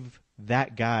gave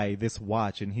that guy this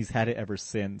watch, and he's had it ever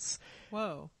since.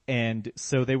 Whoa. And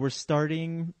so they were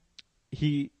starting,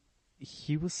 he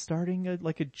was starting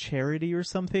a charity or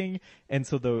something, and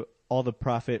so all the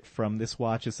profit from this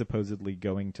watch is supposedly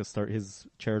going to start his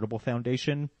charitable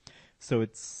foundation. So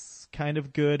it's kind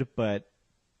of good, but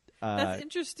that's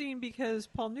interesting, because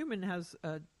Paul Newman has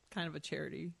a kind of a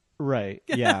charity, right?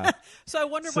 Yeah. So I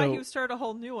wonder why he would start a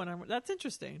whole new one. That's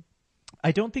interesting.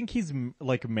 I don't think he's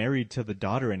like married to the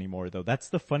daughter anymore, though. That's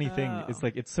the funny thing. It's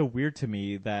like, it's so weird to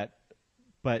me that,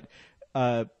 but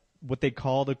what they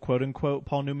call the quote unquote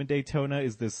Paul Newman Daytona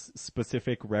is this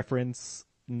specific reference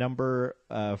number.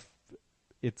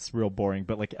 It's real boring,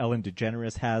 but like Ellen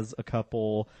DeGeneres has a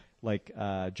couple. Like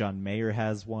John Mayer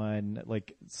has one.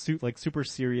 Like super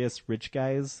serious rich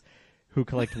guys who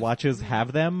collect watches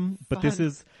have them. But this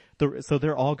is so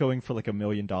they're all going for like $1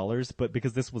 million. But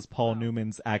because this was Paul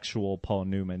Newman's actual Paul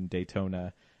Newman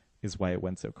Daytona, is why it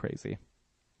went so crazy.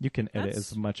 You can edit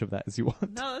as much of that as you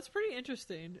want. No, that's pretty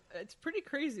interesting. It's pretty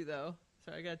crazy though.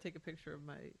 Sorry, I gotta take a picture of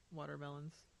my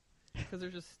watermelons because they're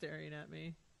just staring at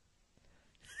me.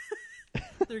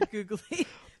 They're googly.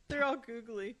 They're all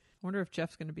googly. I wonder if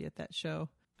Jeff's going to be at that show.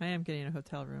 I am getting a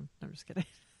hotel room. I'm just kidding.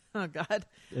 Oh, God.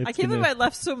 I can't believe I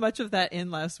left so much of that in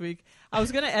last week. I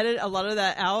was going to edit a lot of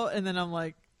that out, and then I'm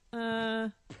like,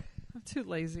 I'm too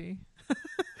lazy.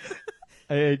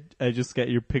 I just got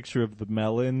your picture of the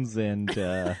melons, and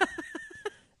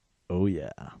oh,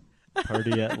 yeah.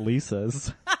 Party at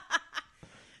Lisa's.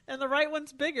 And the right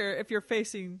one's bigger if you're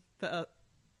facing if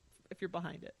you're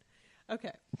behind it.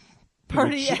 Okay.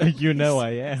 Party Which, at you know I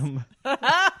am.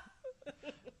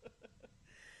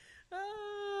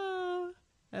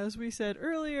 As we said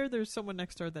earlier, there's someone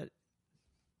next door that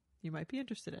you might be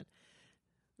interested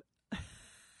in.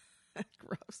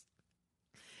 Gross.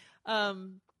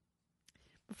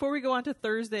 Before we go on to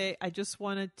Thursday, I just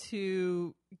wanted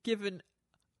to give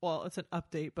it's an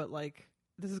update, but like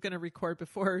this is going to record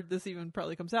before this even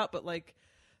probably comes out, but like,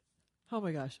 oh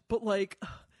my gosh, but like,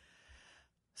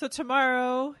 so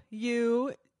tomorrow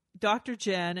you, Dr.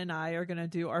 Jen, and I are going to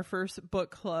do our first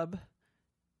book club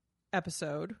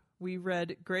episode. We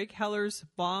read Greg Heller's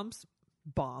Mom's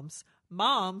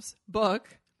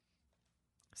book,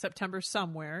 September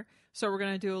Somewhere. So we're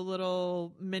going to do a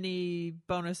little mini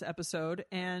bonus episode.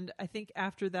 And I think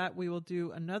after that, we will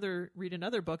read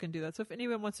another book and do that. So if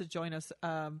anyone wants to join us,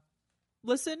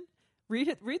 listen,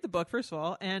 read the book, first of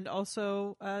all, and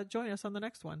also join us on the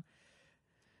next one,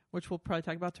 which we'll probably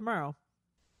talk about tomorrow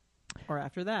or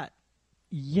after that.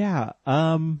 Yeah.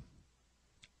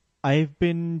 I've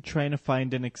been trying to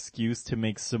find an excuse to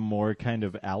make some more kind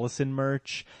of Allison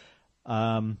merch.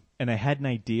 And I had an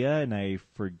idea and I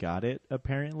forgot it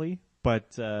apparently,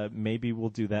 but maybe we'll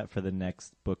do that for the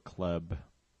next book club.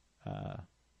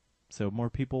 So more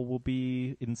people will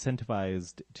be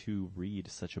incentivized to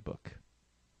read such a book.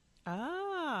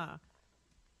 I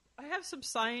have some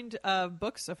signed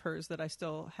books of hers that I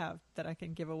still have that I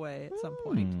can give away at some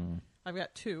point. I've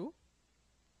got 2.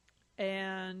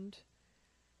 And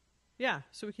yeah,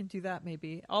 so we can do that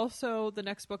maybe. Also, the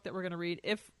next book that we're going to read,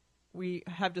 if we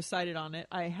have decided on it,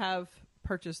 I have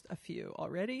purchased a few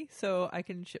already, so I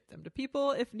can ship them to people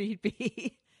if need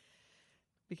be.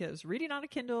 Because reading on a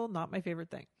Kindle, not my favorite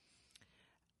thing.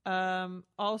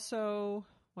 Also,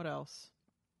 what else?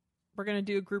 We're going to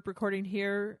do a group recording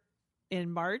here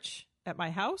in March at my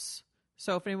house.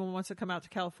 So if anyone wants to come out to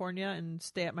California and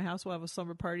stay at my house, we'll have a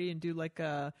slumber party and do like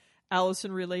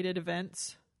Allison-related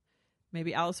events.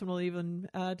 Maybe Allison will even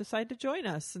decide to join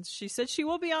us since she said she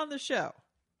will be on the show.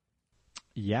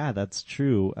 Yeah, that's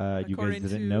true. You guys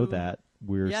didn't know that.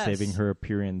 We're saving her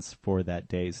appearance for that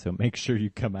day, so make sure you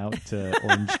come out to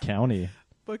Orange County.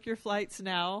 Book your flights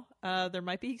now. There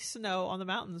might be snow on the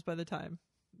mountains by the time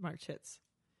March hits.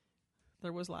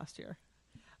 There was last year.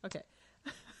 Okay.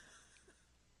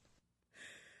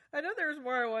 I know there's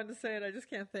more I wanted to say, and I just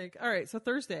can't think. All right, so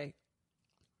Thursday.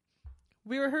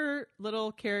 We were her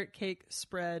little carrot cake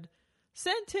spread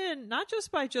sent in, not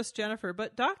just by Just Jennifer,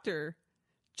 but Dr.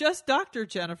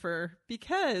 Jennifer,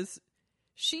 because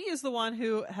she is the one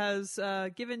who has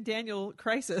given Daniel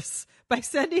crisis by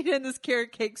sending in this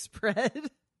carrot cake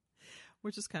spread,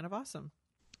 which is kind of awesome.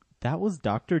 That was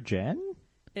Dr. Jen?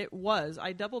 It was.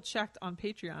 I double checked on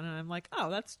Patreon, and I'm like, oh,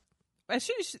 that's as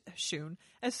soon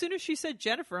as she said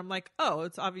Jennifer, I'm like, oh,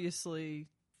 it's obviously,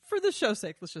 for the show's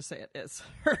sake, let's just say it is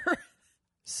her.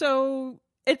 So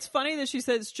it's funny that she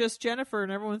says just Jennifer,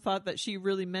 and everyone thought that she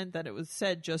really meant that it was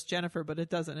said just Jennifer, but it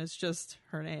doesn't. It's just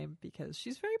her name because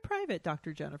she's very private,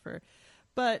 Dr. Jennifer.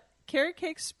 But carrot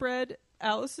cake spread,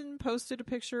 Allison posted a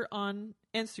picture on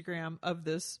Instagram of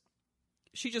this.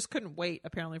 She just couldn't wait,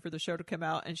 apparently, for the show to come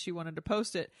out, and she wanted to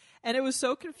post it. And it was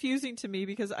so confusing to me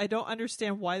because I don't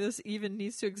understand why this even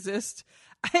needs to exist.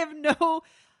 I have no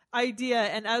idea.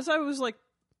 And as I was like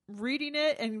reading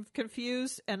it and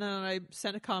confused, and then I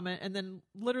sent a comment, and then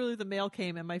literally the mail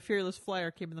came, and my Fearless flyer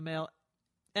came in the mail,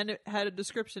 and it had a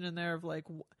description in there of like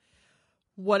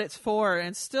what it's for.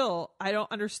 And still, I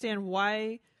don't understand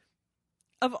why,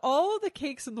 of all the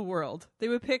cakes in the world, they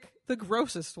would pick the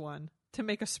grossest one to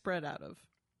make a spread out of.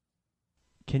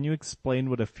 Can you explain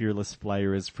what a Fearless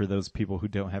flyer is for those people who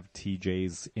don't have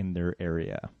TJs in their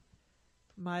area?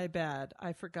 My bad.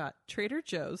 I forgot. Trader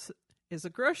Joe's is a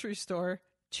grocery store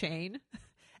chain.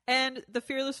 And the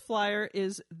Fearless Flyer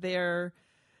is their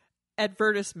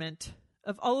advertisement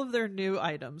of all of their new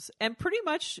items. And pretty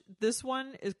much this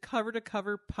one is cover to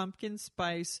cover pumpkin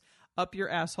spice, up your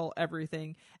asshole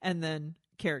everything, and then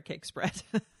carrot cake spread.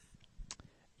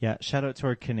 Yeah, shout out to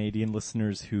our Canadian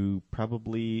listeners who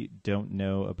probably don't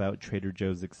know about Trader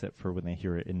Joe's except for when they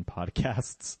hear it in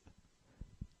podcasts.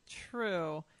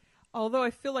 True. Although I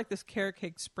feel like this carrot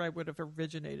cake spread would have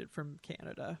originated from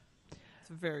Canada. It's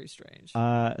very strange.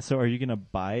 So are you going to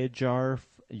buy a jar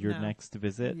your No. next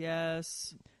visit?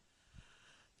 Yes.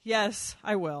 Yes,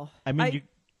 I will. I mean,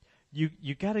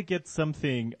 you got to get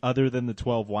something other than the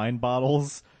 12 wine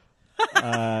bottles.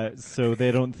 So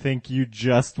they don't think you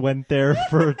just went there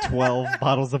for 12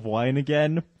 bottles of wine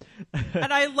again.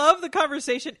 And I love the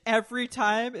conversation every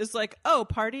time. It's like, oh,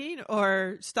 partying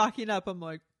or stocking up. I'm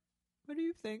like, what do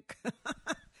you think?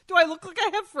 Do I look like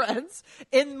I have friends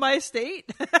in my state?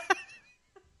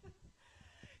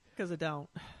 Because I don't.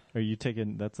 Are you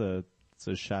taking? It's a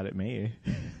shot at me.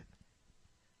 I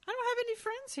don't have any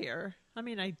friends here. I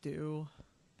mean, I do,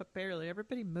 but barely.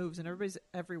 Everybody moves and everybody's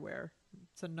everywhere.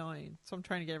 It's annoying. So I'm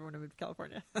trying to get everyone to move to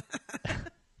California.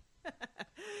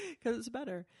 Because it's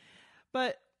better.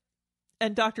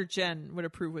 And Dr. Jen would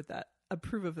approve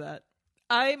of that.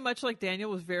 I, much like Daniel,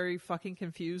 was very fucking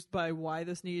confused by why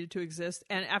this needed to exist.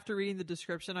 And after reading the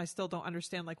description, I still don't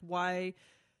understand like why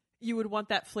you would want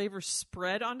that flavor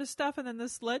spread onto stuff. And then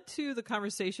this led to the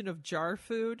conversation of jar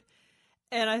food.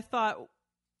 And I thought,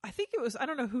 I think it was, I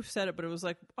don't know who said it, but it was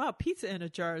like, wow, pizza in a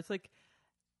jar. It's like,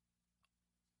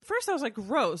 first I was like,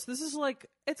 gross. This is like,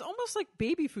 it's almost like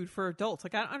baby food for adults.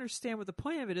 Like, I don't understand what the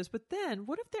point of it is. But then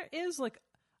what if there is like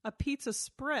a pizza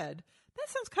spread? That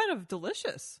sounds kind of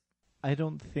delicious. I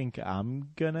don't think I'm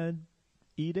gonna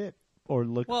eat it or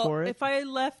look for Well, it. if I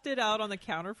left it out on the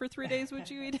counter for 3 days, would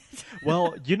you eat it?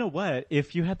 Well, you know what?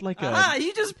 If you had like a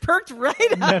You just perked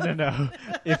right up. no.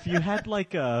 If you had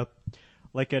like a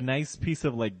nice piece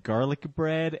of like garlic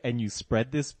bread and you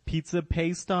spread this pizza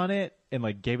paste on it and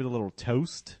like gave it a little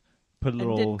toast, put a And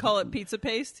little didn't call it pizza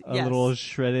paste? a Yes. little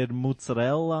shredded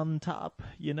mozzarella on top,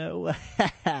 you know?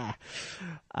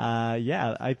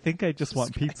 Yeah, I think I just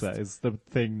want pizza is the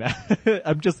thing now.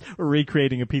 I'm just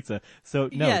recreating a pizza. So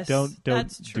no, Yes, don't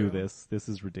that's do true. this. This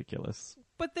is ridiculous.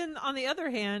 But then on the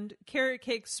other hand, carrot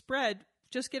cake spread,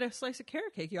 just get a slice of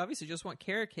carrot cake. You obviously just want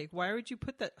carrot cake. Why would you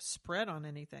put that spread on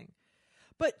anything?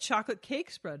 But chocolate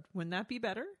cake spread, wouldn't that be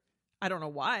better? I don't know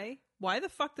why. Why the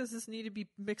fuck does this need to be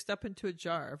mixed up into a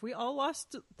jar? Have we all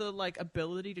lost the like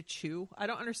ability to chew? I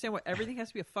don't understand why everything has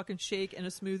to be a fucking shake and a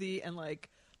smoothie and like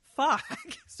fuck.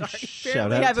 Sorry.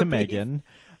 Shout Apparently I out have to a beef. Megan.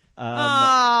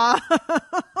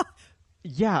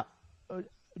 Yeah.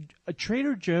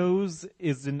 Trader Joe's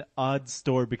is an odd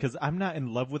store because I'm not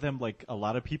in love with them like a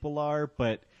lot of people are,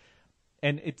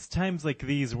 and it's times like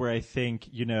these where I think,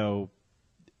 you know,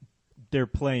 they're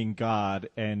playing God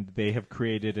and they have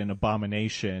created an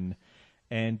abomination,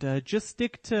 and just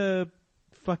stick to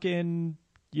fucking,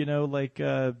 you know, like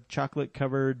chocolate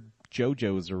covered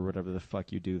JoJo's or whatever the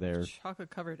fuck you do there. Chocolate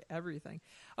covered everything.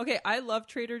 Okay, I love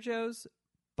Trader Joe's,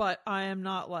 but I am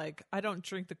not like, I don't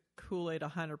drink the Kool-Aid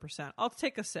 100%. I'll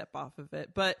take a sip off of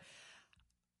it, but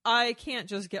I can't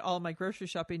just get all my grocery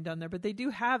shopping done there. But they do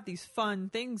have these fun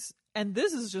things, and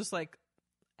this is just like,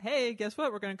 hey, guess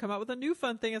what? We're going to come out with a new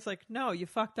fun thing. It's like, no, you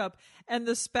fucked up. And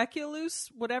the speculoos,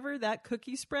 whatever, that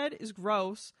cookie spread is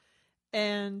gross.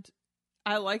 And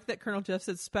I like that Colonel Jeff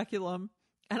said speculum.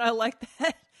 And I like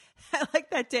that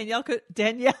Danielle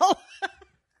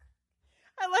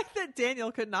I like that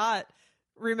Daniel could not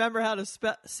remember how to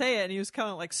say it. And he was kind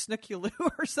of like snookuloo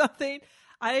or something.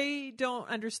 I don't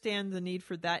understand the need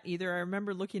for that either. I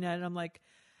remember looking at it and I'm like,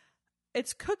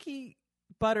 it's cookie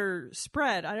butter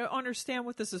spread. I don't understand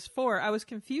what this is for. I was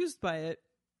confused by it.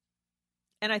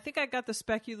 And I think I got the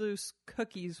speculoos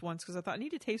cookies once because I thought I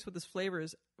need to taste what this flavor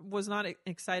is. Was not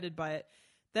excited by it.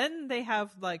 Then they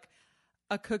have like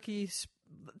a cookie.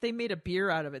 They made a beer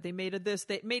out of it. They made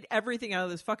they made everything out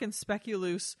of this fucking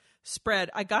speculoos spread.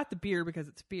 I got the beer because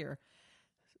it's beer.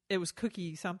 It was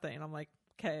cookie something. I'm like,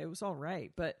 okay, it was all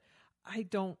right, but I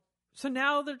don't. So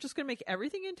now they're just going to make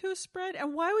everything into a spread?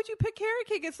 And why would you pick carrot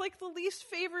cake? It's like the least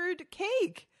favored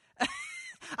cake.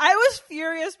 I was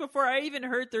furious before I even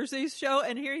heard Thursday's show,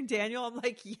 and hearing Daniel, I'm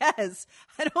like, yes,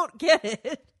 I don't get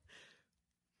it.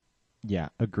 Yeah,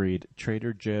 agreed.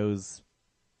 Trader Joe's,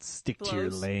 stick to your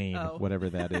Blows. lane, Oh. whatever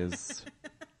that is.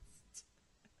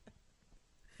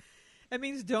 That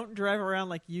means don't drive around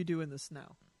like you do in the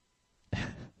snow.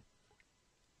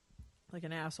 Like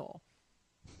an asshole.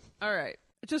 All right.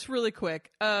 just really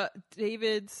quick.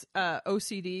 David's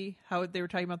OCD, how they were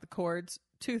talking about the cords.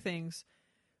 Two things.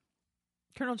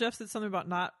 Colonel Jeff said something about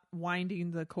not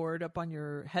winding the cord up on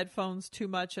your headphones too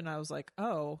much, and I was like,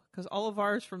 oh, because all of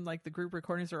ours from like the group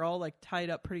recordings are all like tied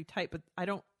up pretty tight, but I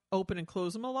don't open and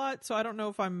close them a lot, so I don't know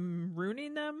if I'm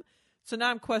ruining them. So now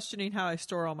I'm questioning how I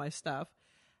store all my stuff.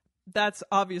 That's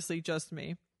obviously just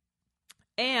me.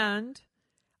 And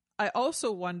I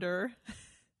also wonder,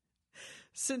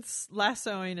 since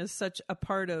lassoing is such a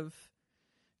part of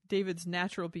David's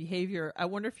natural behavior, I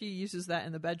wonder if he uses that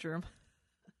in the bedroom.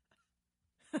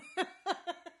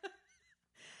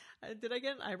 Did I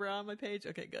get an eyebrow on my page?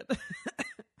 Okay, good.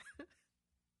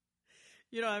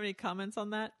 You don't have any comments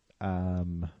on that?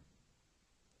 No.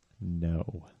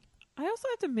 I also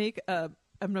have to make an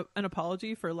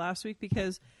apology for last week,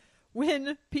 because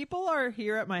when people are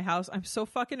here at my house, I'm so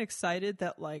fucking excited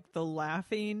that like the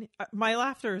laughing, my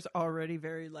laughter is already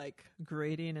very like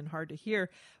grating and hard to hear.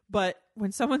 But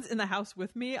when someone's in the house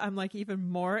with me, I'm like even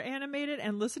more animated,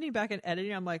 and listening back and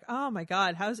editing, I'm like, oh my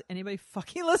God, how does anybody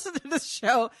fucking listen to this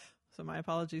show? So my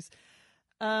apologies.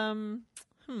 And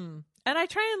I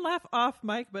try and laugh off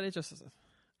mic, but it just,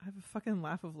 I have a fucking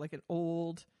laugh of like an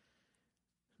old,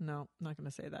 no, I'm not going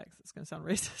to say that because it's going to sound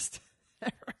racist.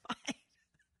 Never mind.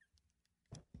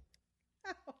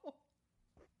 Ow.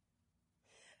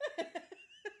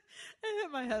 I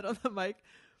hit my head on the mic.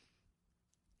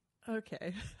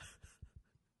 Okay.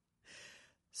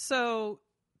 So,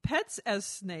 pets as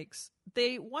snakes,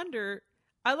 they wonder,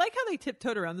 I like how they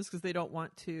tiptoed around this because they don't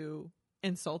want to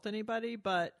insult anybody,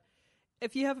 but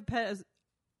if you have a pet as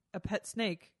a pet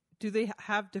snake, do they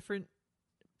have different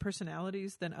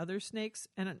personalities than other snakes?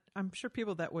 And I'm sure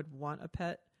people that would want a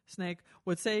pet snake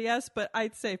would say yes, but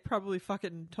I'd say probably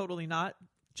fucking totally not.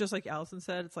 Just like Allison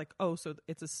said, it's like, oh, so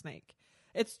it's a snake.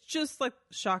 It's just like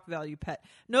shock value pet.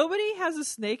 Nobody has a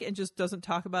snake and just doesn't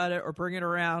talk about it or bring it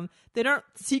around. They aren't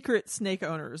secret snake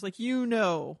owners. Like, you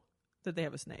know that they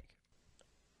have a snake.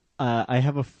 I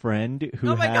have a friend who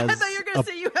oh my has God, I thought you were going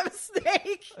to say you have a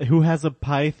snake. Who has a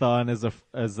python as a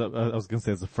I was going to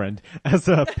say as a friend, as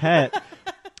a pet,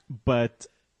 but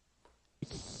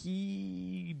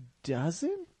he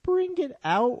doesn't bring it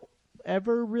out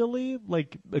ever really.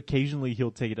 Like occasionally he'll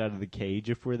take it out of the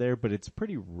cage if we're there, but it's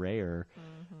pretty rare.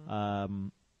 Mm-hmm.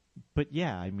 But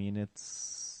yeah, I mean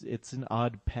it's an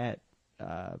odd pet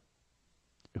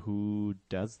who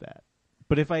does that.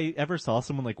 But if I ever saw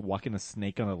someone like walking a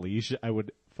snake on a leash, I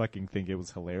would fucking think it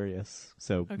was hilarious.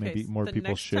 So okay, maybe more the people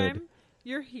next should. Time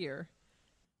you're here,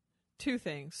 two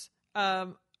things.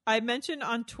 I mentioned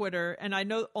on Twitter, and I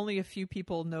know only a few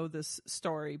people know this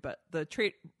story, but the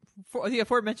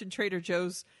aforementioned Trader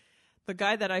Joe's, the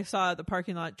guy that I saw at the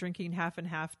parking lot drinking half and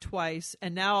half twice,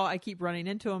 and now I keep running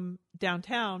into him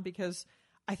downtown because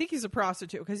I think he's a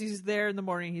prostitute, because he's there in the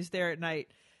morning, he's there at night.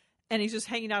 And he's just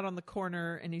hanging out on the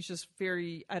corner, and he's just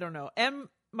very, I don't know.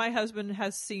 My husband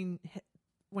has seen,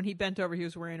 when he bent over, he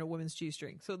was wearing a women's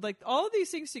G-string. So, like, all of these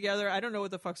things together, I don't know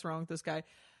what the fuck's wrong with this guy.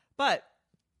 But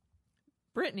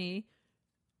Brittany,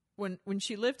 when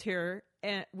she lived here,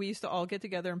 and we used to all get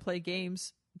together and play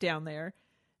games down there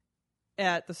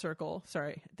at the Circle.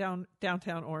 Sorry,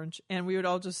 downtown Orange. And we would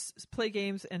all just play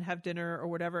games and have dinner or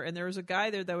whatever. And there was a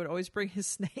guy there that would always bring his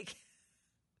snake.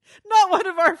 Not one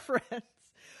of our friends.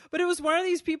 But it was one of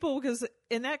these people, because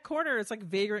in that corner, it's like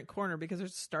vagrant corner, because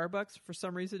there's Starbucks. For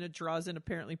some reason, it draws in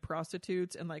apparently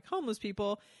prostitutes and like homeless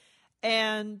people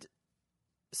and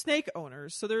snake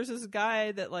owners. So there's this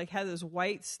guy that like had this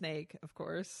white snake, of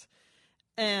course.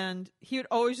 And he would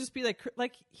always just be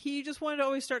like he just wanted to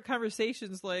always start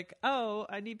conversations like, oh,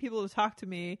 I need people to talk to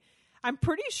me. I'm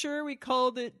pretty sure we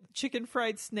called it chicken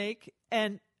fried snake.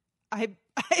 And I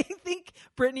think,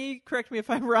 Brittany, correct me if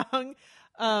I'm wrong.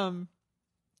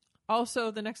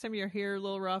 Also, the next time you're here,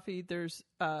 Lil Rafi, there's,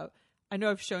 I know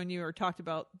I've shown you or talked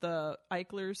about the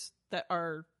Eichlers that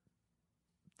are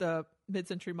the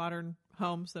mid-century modern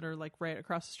homes that are like right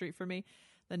across the street from me,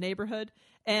 the neighborhood.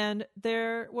 And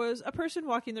there was a person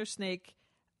walking their snake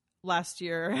last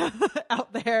year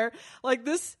out there. Like,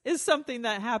 this is something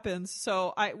that happens.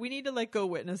 So we need to like go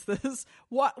witness this.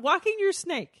 Walking your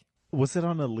snake. Was it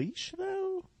on a leash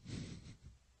though?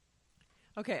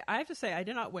 Okay, I have to say, I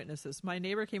did not witness this. My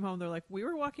neighbor came home. They're like, we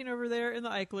were walking over there in the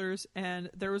Eichlers, and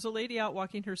there was a lady out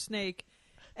walking her snake.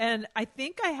 And I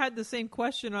think I had the same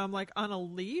question. I'm like, on a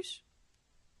leash?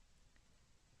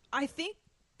 I think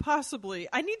possibly.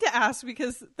 I need to ask,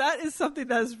 because that is something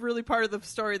that is really part of the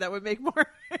story that would make more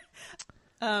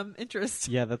interest.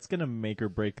 Yeah, that's going to make or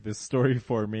break this story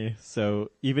for me.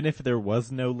 So even if there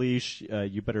was no leash,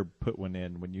 you better put one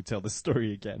in when you tell the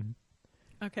story again.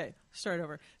 Okay, start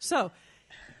over. So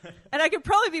And I could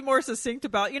probably be more succinct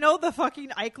about, the fucking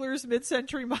Eichler's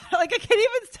mid-century model. Like, I can't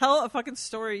even tell a fucking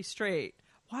story straight.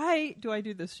 Why do I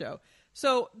do this show?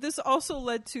 So this also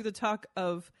led to the talk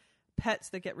of pets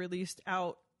that get released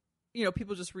out.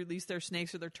 People just release their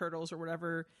snakes or their turtles or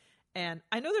whatever. And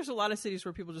I know there's a lot of cities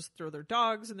where people just throw their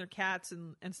dogs and their cats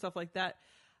and stuff like that.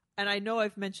 And I know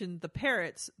I've mentioned the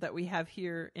parrots that we have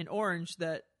here in Orange,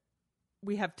 that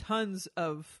we have tons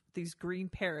of these green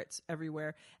parrots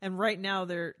everywhere. And right now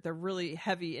they're really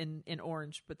heavy in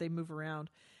Orange, but they move around.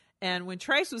 And when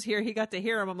Trice was here, he got to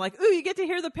hear them. I'm like, ooh, you get to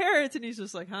hear the parrots. And he's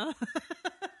just like, huh?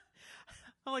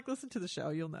 I'm like, listen to the show.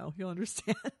 You'll know. You'll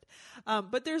understand.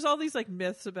 But there's all these like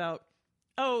myths about,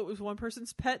 it was one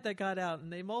person's pet that got out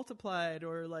and they multiplied,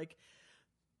 or like,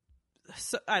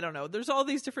 so, I don't know. There's all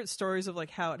these different stories of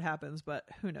like how it happens, but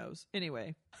who knows?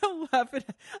 Anyway, I'm laughing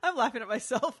at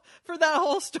myself for that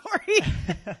whole story.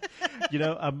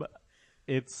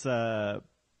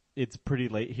 It's pretty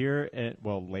late here.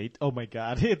 Late. Oh my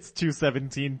God. It's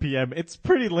 2:17 p.m. It's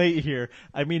pretty late here.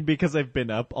 I mean, because I've been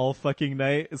up all fucking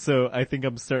night. So I think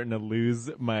I'm starting to lose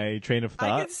my train of thought.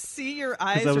 I can see your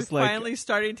eyes are finally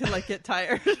starting to like get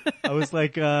tired. I was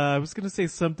like, I was going to say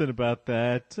something about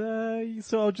that.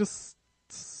 So I'll just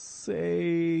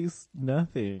say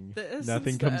nothing.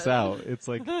 Nothing comes out. It's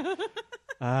like,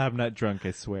 I'm not drunk,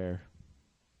 I swear.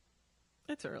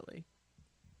 It's early.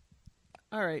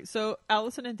 All right, so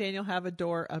Allison and Daniel have a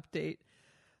door update.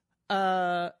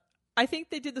 I think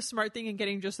they did the smart thing in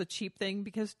getting just a cheap thing,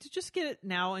 because to just get it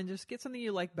now and just get something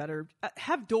you like better.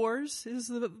 Have doors is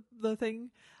the thing.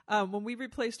 When we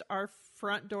replaced our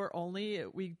front door only,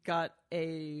 we got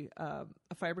a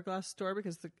fiberglass door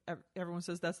because everyone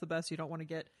says that's the best. You don't want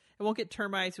to it won't get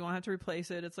termites. You won't have to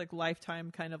replace it. It's like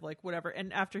lifetime kind of like whatever.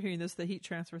 And after hearing this, the heat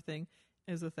transfer thing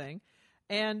is a thing.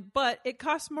 But it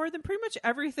costs more than pretty much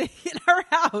everything in our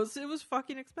house. It was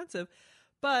fucking expensive,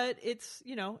 but it's,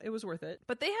 it was worth it.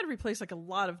 But they had replaced like a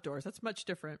lot of doors. That's much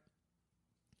different.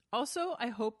 Also, I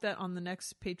hope that on the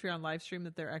next Patreon live stream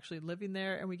that they're actually living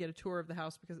there and we get a tour of the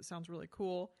house, because it sounds really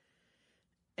cool.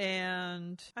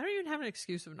 And I don't even have an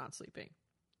excuse of not sleeping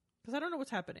because I don't know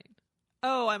what's happening.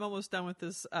 Oh, I'm almost done with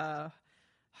this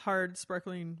hard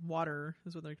sparkling water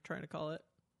is what they're trying to call it.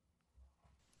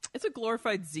 It's a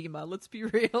glorified Zima. Let's be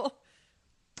real.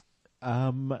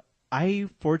 I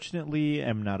fortunately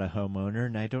am not a homeowner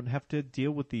and I don't have to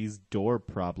deal with these door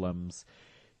problems.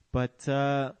 But,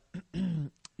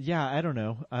 yeah, I don't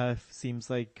know. Seems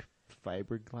like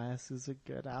fiberglass is a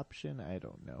good option. I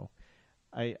don't know.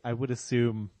 I would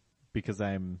assume, because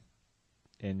I'm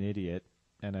an idiot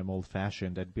and I'm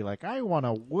old-fashioned, I'd be like, I want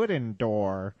a wooden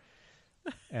door.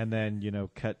 And then,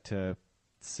 cut to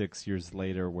 6 years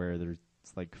later where there's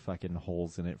like fucking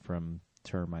holes in it from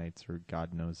termites or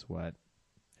God knows what.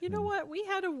 You know what? We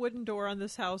had a wooden door on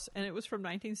this house and it was from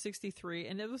 1963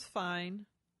 and it was fine.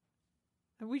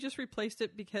 And we just replaced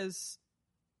it because,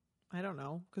 I don't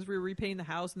know, because we were repainting the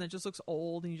house and it just looks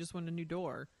old and you just want a new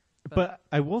door. But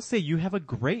I will say you have a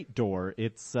great door.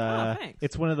 It's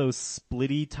it's one of those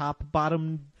splitty top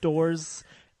bottom doors.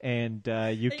 And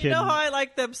you can, know how I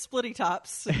like them splitty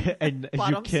tops. And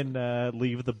you can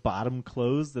leave the bottom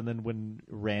closed, and then when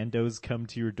randos come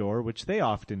to your door, which they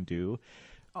often do,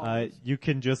 you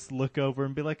can just look over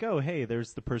and be like, "Oh, hey,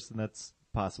 there's the person that's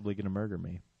possibly going to murder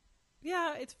me."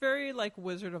 Yeah, it's very like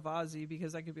Wizard of Ozzy,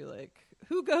 because I could be like,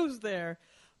 "Who goes there?"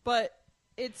 But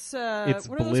it's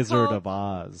Blizzard of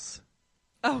Oz.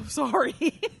 Oh,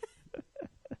 sorry.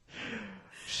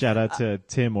 Shout out to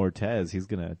Tim Ortez. He's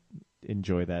gonna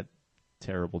enjoy that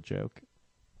terrible joke.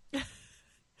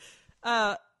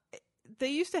 They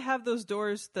used to have those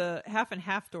doors, the half and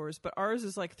half doors, but ours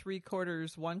is like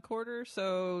 3/4, 1/4,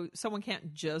 so someone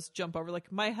can't just jump over.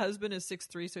 Like my husband is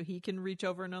 6'3", so he can reach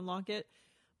over and unlock it.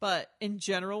 But in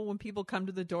general, when people come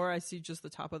to the door, I see just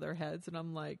the top of their heads, and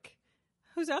I'm like,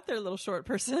 "Who's out there, little short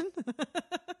person?"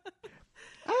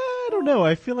 I don't know.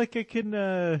 I feel like I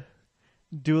can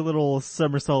do a little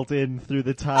somersault in through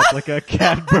the top like a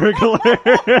cat burglar.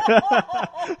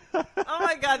 Oh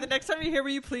my God, the next time you're here,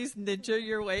 will you please ninja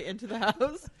your way into the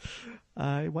house?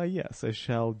 Why, yes, I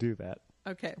shall do that.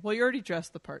 Okay, well, you already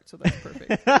dressed the part, so that's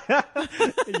perfect.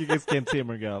 You guys can't see him.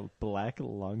 We're got a black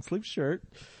long sleeve shirt.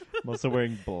 I'm also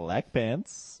wearing black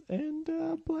pants and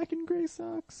black and gray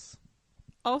socks.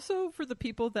 Also, for the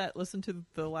people that listened to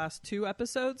the last 2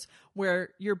 episodes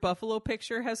where your buffalo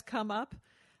picture has come up,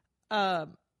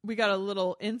 we got a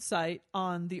little insight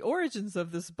on the origins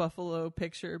of this buffalo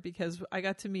picture, because I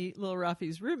got to meet Lil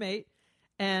Rafi's roommate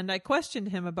and I questioned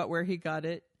him about where he got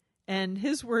it. And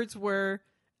his words were,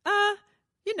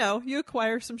 you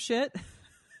acquire some shit.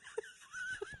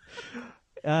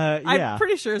 Yeah. I'm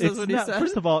pretty sure that's what he not, said.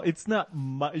 First of all, it's not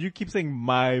my, you keep saying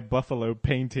my buffalo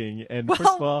painting, and well,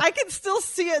 first of all, I can still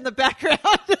see it in the background.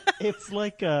 it's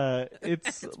like a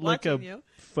like a watching you.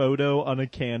 photo on a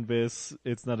canvas.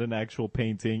 It's not an actual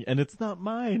painting, and it's not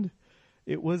mine.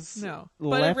 It was No,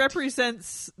 but left. it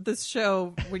represents this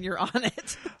show when you're on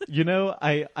it. You know,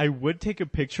 I would take a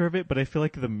picture of it, but I feel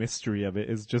like the mystery of it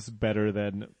is just better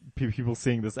than people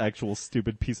seeing this actual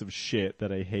stupid piece of shit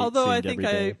that I hate. Although seeing I think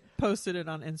every day. I posted it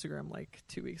on Instagram like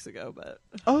 2 weeks ago, but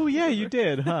Oh yeah, you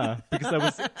did, huh? Because I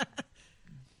was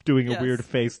doing a Yes. weird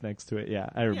face next to it. Yeah,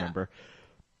 I remember.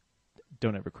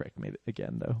 Don't ever correct me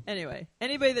again, though. anyway,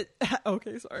 anybody that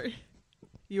okay, sorry,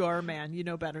 you are a man, you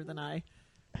know better than I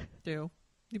do.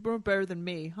 You know better than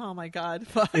me. Oh my god,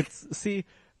 fuck.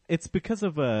 It's because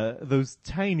of those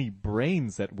tiny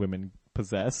brains that women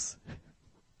possess.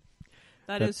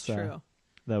 That's true.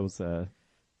 That was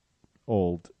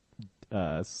old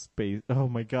space. Oh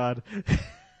my god!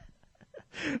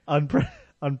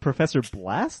 on Professor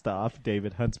Blastoff,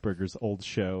 David Huntsberger's old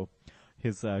show,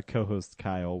 his co-host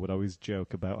Kyle would always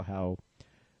joke about how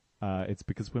it's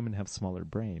because women have smaller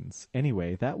brains.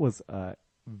 Anyway, that was a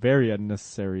very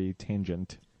unnecessary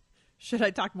tangent. Should I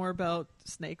talk more about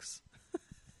snakes?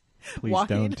 Please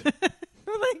Walking. don't.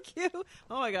 Thank you.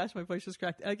 Oh my gosh, my voice just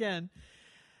cracked again.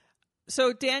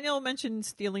 So Daniel mentioned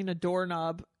stealing a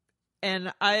doorknob,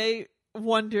 and I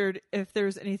wondered if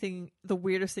there's anything, the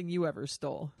weirdest thing you ever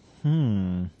stole.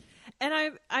 And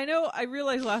I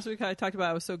realized last week how I talked about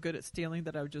I was so good at stealing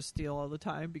that I would just steal all the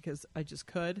time because I just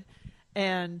could.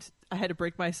 And I had to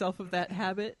break myself of that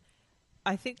habit.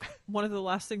 I think one of the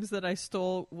last things that I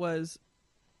stole was,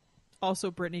 also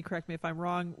Brittany, correct me if I'm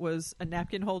wrong, was a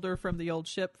napkin holder from the old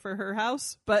ship for her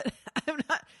house. But I'm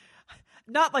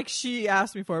not like she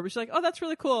asked me for it, but she's like, oh, that's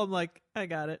really cool. I'm like, I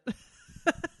got it.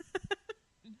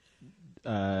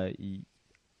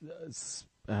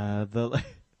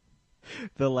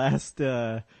 The last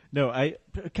god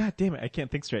damn it, I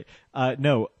can't think straight.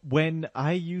 No, when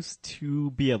I used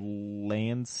to be a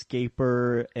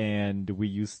landscaper and we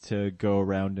used to go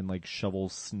around and like shovel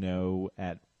snow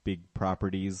at big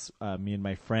properties, me and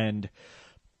my friend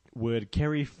would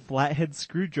carry flathead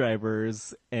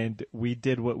screwdrivers, and we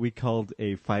did what we called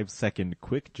a 5-second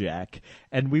quick jack,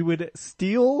 and we would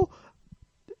steal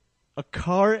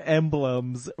car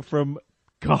emblems from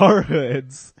car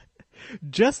hoods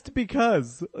just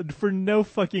because, for no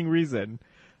fucking reason.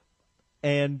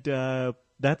 And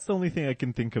that's the only thing I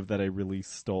can think of that I really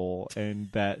stole.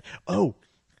 And that,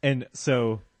 and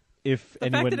so if The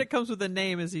anyone, fact that it comes with a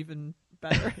name is even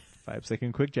better.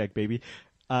 5-second quick jack, baby.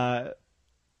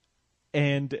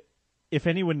 And if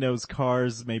anyone knows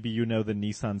cars, maybe you know the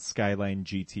Nissan Skyline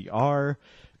GTR.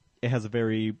 It has a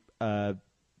very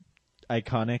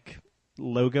iconic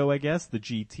logo, I guess, the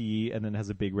GT, and then has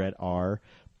a big red R.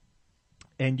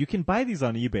 And you can buy these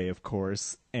on eBay, of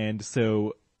course. And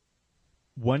so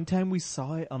one time we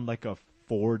saw it on like a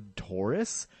Ford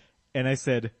Taurus, and I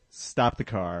said, stop the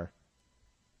car.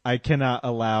 I cannot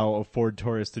allow a Ford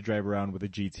Taurus to drive around with a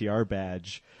GTR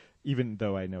badge, even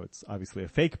though I know it's obviously a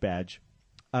fake badge.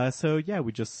 So yeah,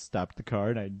 we just stopped the car,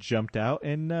 and I jumped out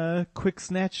and quick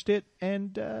snatched it,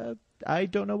 and I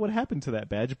don't know what happened to that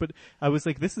badge, but I was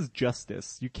like, this is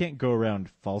justice. You can't go around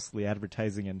falsely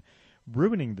advertising and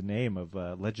ruining the name of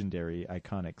a legendary,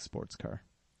 iconic sports car.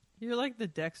 You're like the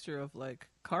Dexter of like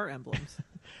car emblems.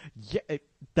 Yeah,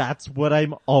 that's what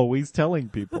I'm always telling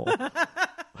people.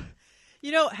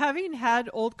 You know, having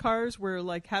had old cars where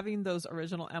like having those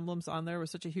original emblems on there was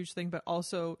such a huge thing, but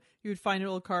also you would find an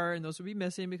old car and those would be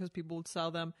missing because people would sell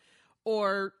them,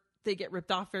 or they get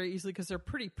ripped off very easily because they're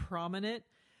pretty prominent.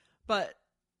 But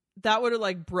that would have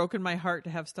like broken my heart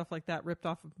to have stuff like that ripped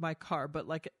off of my car. But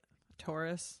like a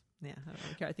Taurus, yeah, I don't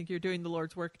really care. I think you're doing the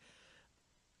Lord's work.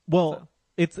 Well, So.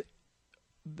 it's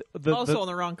Also on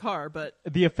the wrong car, but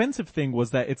the offensive thing was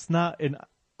that it's not an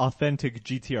authentic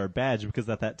GTR badge, because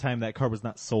at that time that car was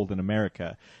not sold in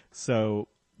America. So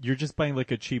you're just buying like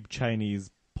a cheap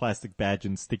Chinese plastic badge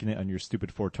and sticking it on your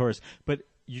stupid Ford Taurus. But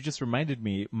you just reminded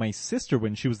me, my sister,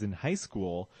 when she was in high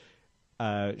school,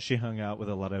 she hung out with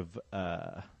a lot of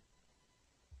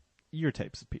your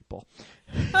types of people.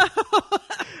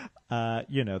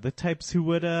 You know, the types who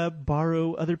would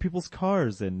borrow other people's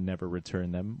cars and never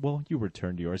return them. Well, you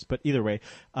returned yours, but either way,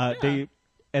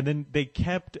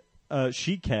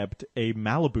 she kept a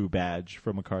Malibu badge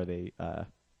from a car they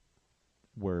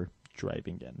were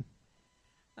driving in.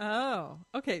 Oh,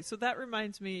 okay. So that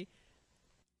reminds me,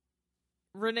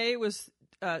 Renee was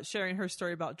sharing her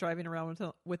story about driving around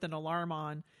with an alarm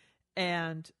on,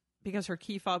 and because her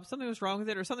key fob, something was wrong with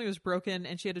it or something was broken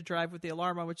and she had to drive with the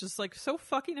alarm on, which is like so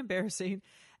fucking embarrassing.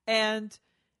 And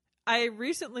I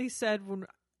recently said, when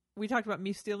we talked about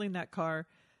me stealing that car,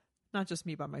 not just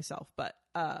me by myself, but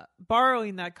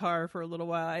borrowing that car for a little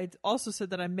while, I also said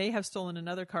that I may have stolen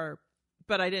another car,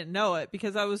 but I didn't know it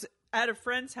because I was at a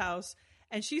friend's house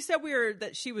and she said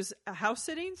that she was house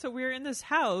sitting. So we were in this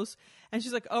house and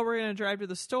she's like, oh, we're going to drive to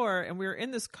the store. And we were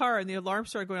in this car and the alarm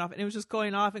started going off and it was just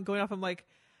going off and going off. I'm like,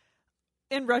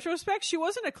 in retrospect, she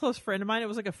wasn't a close friend of mine. It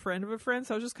was like a friend of a friend.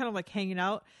 So I was just kind of like hanging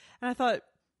out. And I thought,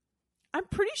 I'm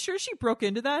pretty sure she broke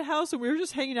into that house and we were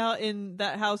just hanging out in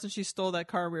that house and she stole that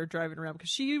car and we were driving around because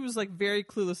she was like very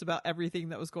clueless about everything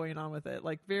that was going on with it.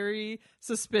 Like very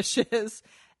suspicious.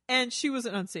 And she was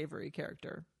an unsavory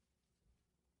character.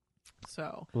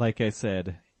 So, like I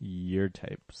said, your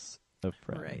types of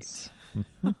friends.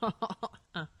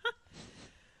 Right.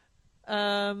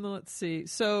 Let's see.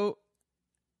 So,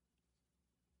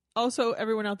 also,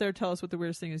 everyone out there, tell us what the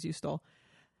weirdest thing is you stole.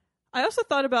 I also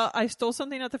thought about, I stole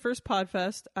something at the first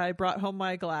Podfest. I brought home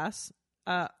my glass.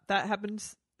 That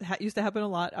used to happen a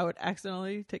lot. I would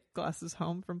accidentally take glasses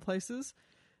home from places.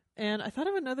 And I thought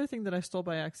of another thing that I stole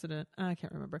by accident. I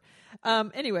can't remember.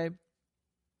 Anyway,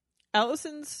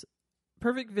 Allison's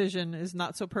perfect vision is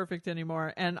not so perfect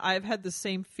anymore. And I've had the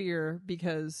same fear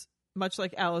because, much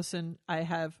like Allison, I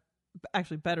have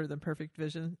actually better than perfect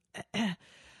vision.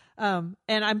 And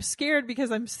I'm scared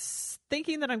because I'm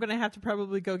thinking that I'm going to have to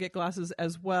probably go get glasses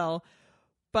as well.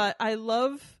 But I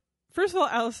love, first of all,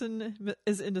 Allison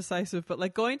is indecisive, but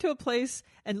like going to a place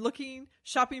and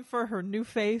shopping for her new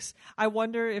face. I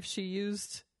wonder if she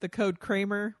used the code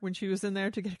Kramer when she was in there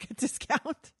to get a good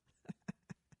discount.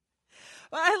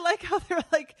 I like how they're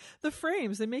like the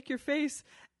frames. They make your face,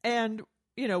 and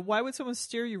you know, why would someone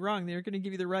steer you wrong? They're going to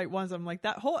give you the right ones. I'm like,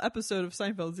 that whole episode of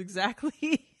Seinfeld is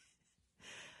exactly.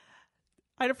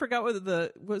 I forgot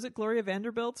whether was it Gloria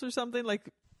Vanderbilt's or something like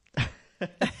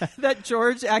that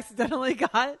George accidentally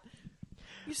got.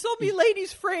 You sold me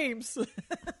ladies' frames.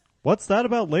 What's that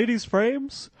about ladies'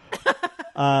 frames?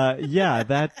 Yeah,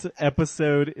 that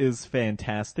episode is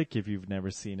fantastic. If you've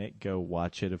never seen it, go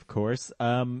watch it, of course.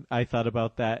 I thought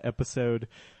about that episode.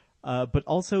 But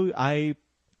also, I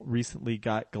recently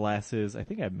got glasses. I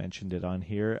think I mentioned it on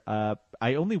here.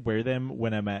 I only wear them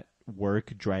when I'm at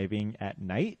work driving at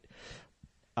night.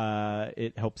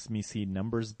 It helps me see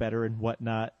numbers better and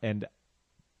whatnot. And,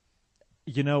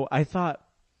 you know, I thought,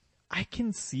 I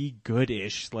can see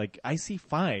good-ish. Like, I see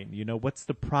fine. You know, what's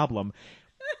the problem?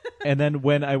 And then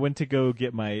when I went to go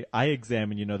get my eye exam,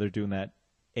 and, you know, they're doing that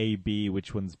A-B,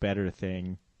 which one's better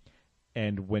thing.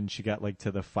 And when she got, like,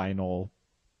 to the final,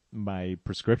 my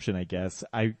prescription, I guess,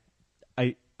 I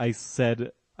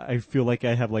said, I feel like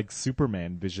I have, like,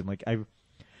 Superman vision. Like, I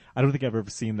don't think I've ever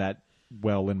seen that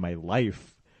well in my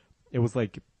life. It was,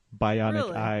 like,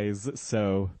 bionic eyes,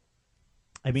 so...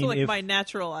 I mean, so like my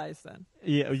natural eyes then.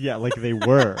 Yeah, like they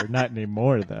were. Not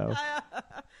anymore, though.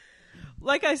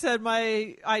 Like I said,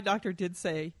 my eye doctor did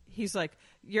say, he's like,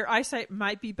 your eyesight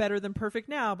might be better than perfect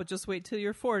now, but just wait till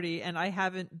you're 40. And I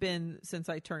haven't been, since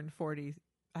I turned 40,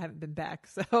 I haven't been back.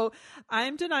 So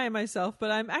I'm denying myself,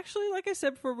 but I'm actually, like I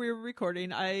said before we were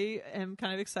recording, I am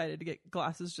kind of excited to get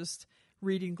glasses, just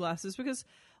reading glasses, because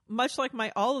much like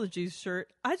my Ologies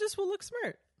shirt, I just will look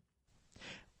smart.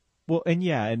 Well, and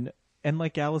yeah, and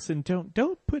like Allison,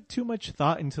 don't put too much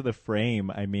thought into the frame.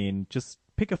 I mean, just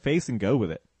pick a face and go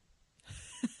with it.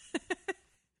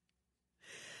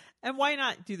 And why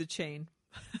not do the chain?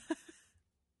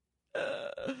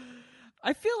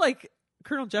 I feel like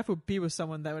Colonel Jeff would be with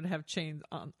someone that would have chains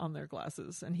on their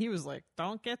glasses. And he was like,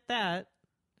 don't get that.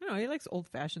 I don't know, he likes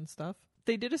old-fashioned stuff.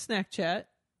 They did a snack chat,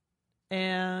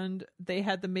 and they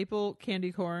had the maple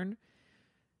candy corn.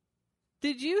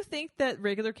 Did you think that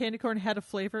regular candy corn had a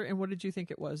flavor, and what did you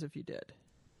think it was if you did?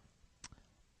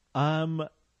 I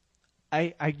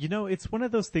you know, it's one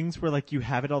of those things where like you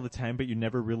have it all the time, but you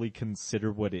never really consider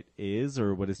what it is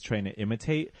or what it's trying to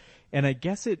imitate. And I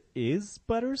guess it is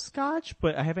butterscotch,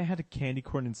 but I haven't had a candy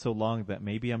corn in so long that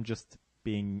maybe I'm just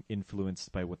being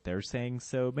influenced by what they're saying.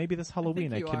 So maybe this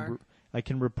Halloween I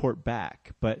can report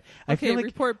back. But I feel like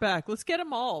report back. Let's get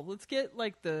them all. Let's get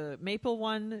like the maple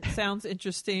one. Sounds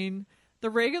interesting. The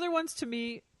regular ones, to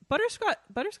me,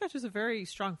 butterscotch is a very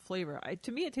strong flavor.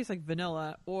 To me, it tastes like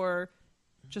vanilla or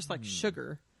just like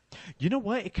sugar. You know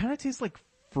what? It kind of tastes like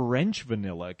French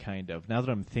vanilla, kind of, now that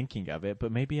I'm thinking of it,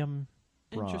 but maybe I'm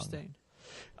wrong. Interesting.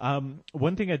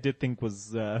 One thing I did think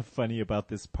was funny about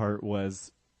this part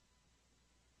was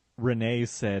Renee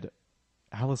said,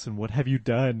 Allison, what have you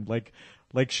done? Like,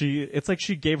 It's like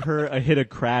she gave her a hit of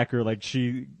crack, or like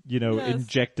she, Yes.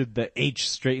 injected the H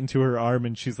straight into her arm,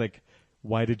 and she's like,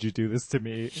 why did you do this to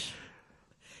me?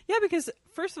 Yeah, because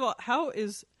first of all, how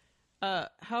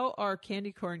are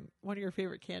candy corn one of your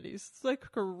favorite candies? It's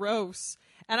like gross.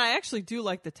 And I actually do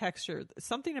like the texture.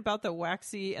 Something about the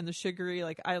waxy and the sugary,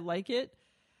 like I like it.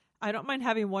 I don't mind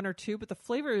having one or two, but the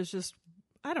flavor is just,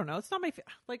 I don't know. It's not my,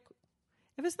 like,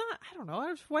 if it's not, I don't know.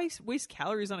 I just waste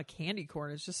calories on a candy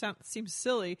corn. It just seems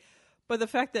silly. But the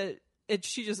fact that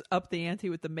she just upped the ante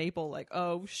with the maple, like,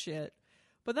 oh shit.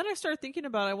 But then I started thinking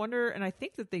about it. I wonder, and I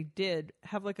think that they did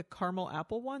have like a caramel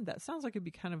apple one. That sounds like it'd be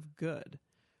kind of good.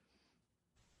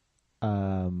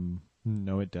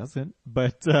 No, it doesn't.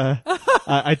 But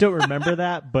I don't remember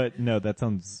that. But no, that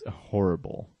sounds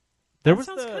horrible. Sounds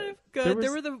kind of good.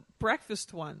 There were the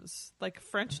breakfast ones, like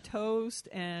French toast,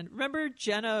 and remember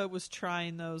Jenna was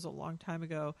trying those a long time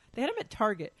ago. They had them at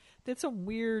Target. They had some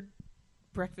weird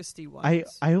breakfasty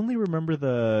ones. I only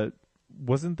remember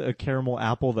wasn't the caramel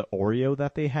apple the Oreo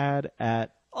that they had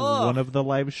at one of the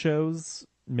live shows?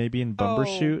 Maybe in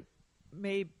Bumbershoot?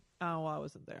 Maybe. Oh, well, I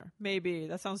wasn't there. Maybe.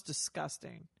 That sounds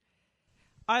disgusting.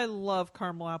 I love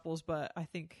caramel apples, but I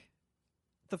think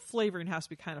the flavoring has to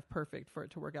be kind of perfect for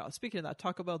it to work out. Speaking of that,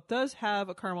 Taco Bell does have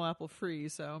a caramel apple free,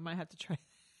 so I might have to try.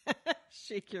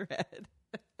 Shake your head.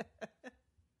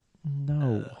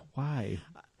 No, why?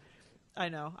 I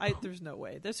know. There's no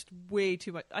way. That's way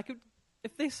too much.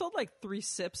 If they sold like 3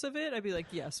 sips of it, I'd be like,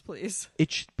 yes, please.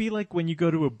 It should be like when you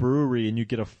go to a brewery and you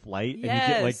get a flight and you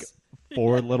get like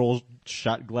 4 little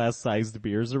shot glass sized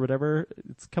beers or whatever.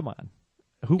 Come on.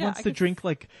 Who wants to drink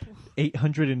like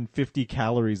 850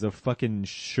 calories of fucking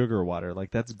sugar water? Like,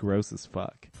 that's gross as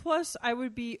fuck. Plus, I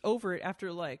would be over it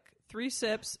after like 3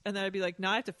 sips, and then I'd be like,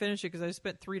 now I have to finish it because I just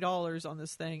spent $3 on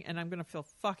this thing, and I'm going to feel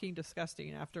fucking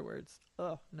disgusting afterwards.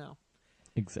 Oh, no.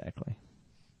 Exactly.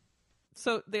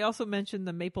 So they also mentioned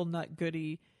the maple nut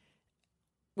goodie,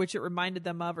 which it reminded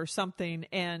them of or something,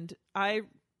 and I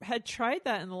had tried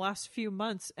that in the last few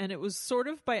months, and it was sort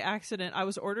of by accident. I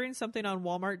was ordering something on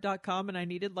Walmart.com and I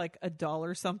needed like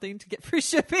 $1 something to get free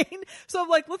shipping. So I'm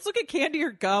like, let's look at candy or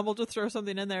gum. We'll just throw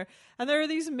something in there. And there are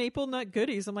these maple nut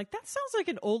goodies. I'm like, that sounds like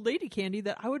an old lady candy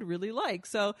that I would really like.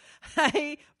 So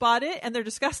I bought it, and they're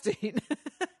disgusting.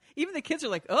 Even the kids are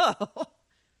like, oh.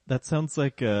 That sounds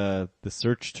like the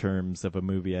search terms of a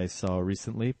movie I saw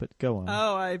recently, but go on.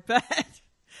 Oh, I bet.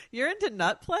 You're into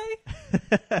nut play?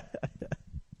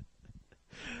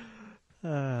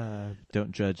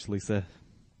 Don't judge, Lisa.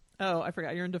 Oh, I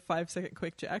forgot. You're into 5-second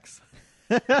quick jacks.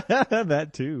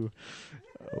 That too.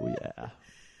 Oh, yeah.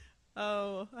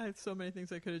 Oh, I had so many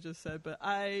things I could have just said, but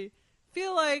I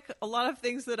feel like a lot of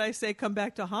things that I say come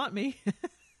back to haunt me.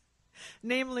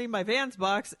 Namely, my Vans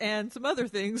box and some other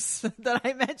things that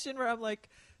I mentioned where I'm like,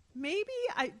 maybe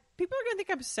people are going to think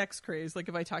I'm sex crazed, like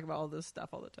if I talk about all this stuff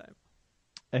all the time.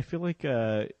 I feel like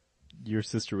your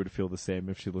sister would feel the same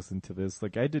if she listened to this.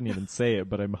 Like, I didn't even say it,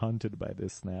 but I'm haunted by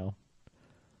this now.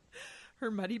 Her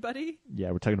muddy buddy?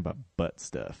 Yeah, we're talking about butt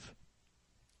stuff.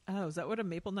 Oh, is that what a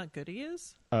maple nut goodie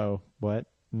is? Oh, what?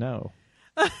 No.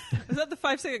 Is that the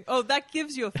 5-second? Oh, that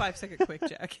gives you a 5-second quick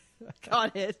jack.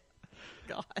 Got it.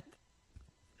 God.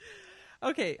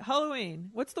 Okay,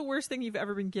 Halloween. What's the worst thing you've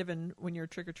ever been given when you're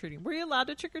trick-or-treating? Were you allowed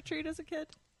to trick-or-treat as a kid?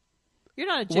 You're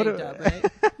not a J-dub, right?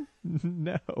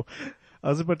 No. I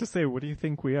was about to say, what do you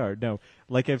think we are? No.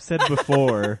 Like I've said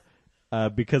before,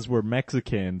 because we're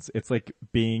Mexicans, it's like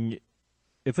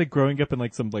growing up in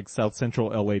like some like South Central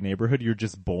LA neighborhood. You're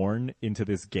just born into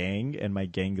this gang, and my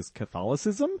gang is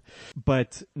Catholicism.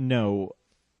 But no,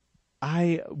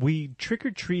 we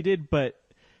trick-or-treated, but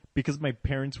because my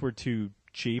parents were too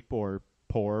cheap or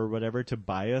poor or whatever to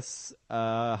buy us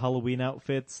Halloween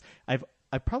outfits, I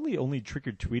probably only trick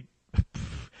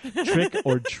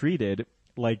or treated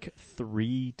like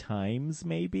 3 times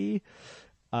maybe,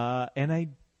 and I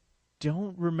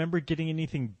don't remember getting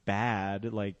anything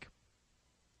bad, like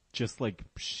just like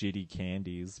shitty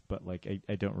candies, but like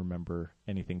I don't remember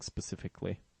anything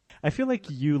specifically. I feel like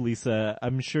you, Lisa,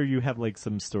 I'm sure you have like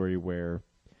some story where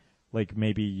like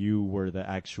maybe you were the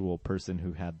actual person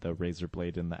who had the razor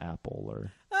blade in the apple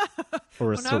or a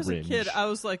syringe. When I was a kid, I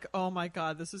was like, oh my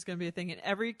God, this is going to be a thing. And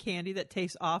every candy that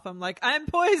tastes off, I'm like, I'm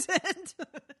poisoned.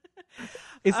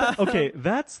 Is that, okay,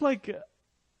 that's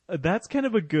kind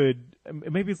of a good,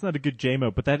 maybe it's not a good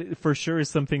JMO, but that for sure is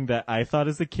something that I thought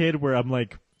as a kid where I'm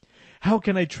like, how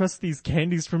can I trust these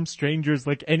candies from strangers?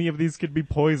 Like any of these could be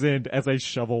poisoned, as I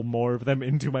shovel more of them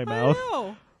into my mouth. I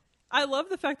know. I love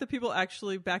the fact that people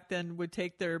actually back then would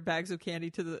take their bags of candy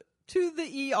to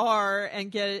the ER and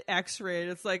get it x-rayed.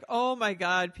 It's like, oh my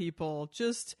God, people,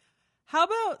 just How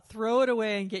about throw it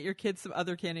away and get your kids some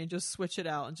other candy and just switch it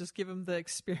out and just give them the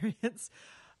experience?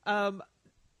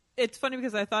 It's funny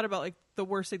because I thought about like the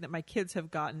worst thing that my kids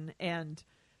have gotten, and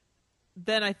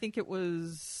then I think it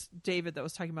was David that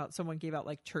was talking about someone gave out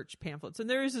like church pamphlets. And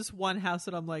there is this one house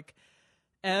that I'm like,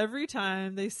 every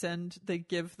time they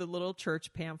give the little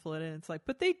church pamphlet, and it's like,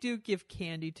 but they do give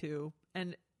candy too.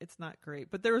 And it's not great.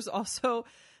 But there was also,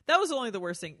 that was only the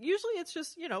worst thing. Usually it's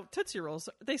just, Tootsie Rolls.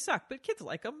 They suck, but kids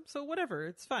like them. So whatever,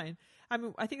 it's fine. I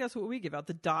mean, I think that's what we give out,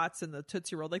 the Dots and the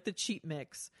Tootsie Roll, like the cheap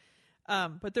mix.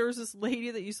 But there was this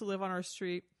lady that used to live on our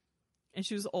street, and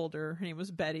she was older. Her name was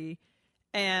Betty.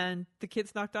 And the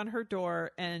kids knocked on her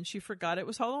door, and she forgot it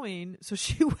was Halloween. So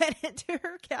she went into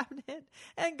her cabinet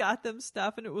and got them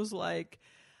stuff. And it was like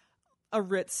a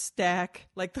Ritz stack,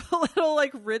 like the little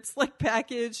like Ritz like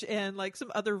package, and like some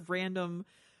other random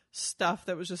stuff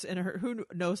that was just in her. Who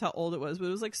knows how old it was, but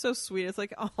it was like so sweet. It's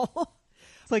like, oh,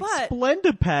 it's like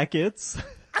Splenda packets.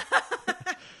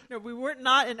 No, we were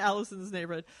not in Allison's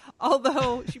neighborhood,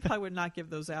 although she probably would not give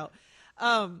those out.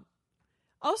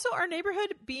 Also, our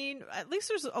neighborhood being, at least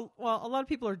there's, a lot of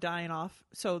people are dying off,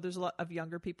 so there's a lot of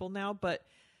younger people now, but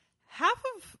half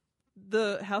of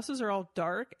the houses are all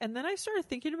dark, and then I started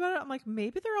thinking about it, I'm like,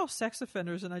 maybe they're all sex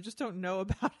offenders, and I just don't know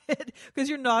about it, because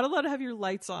you're not allowed to have your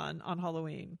lights on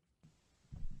Halloween.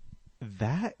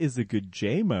 That is a good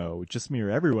JMO. Just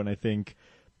mirror everyone, I think.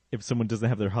 If someone doesn't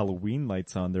have their Halloween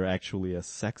lights on, they're actually a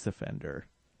sex offender.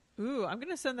 Ooh, I'm going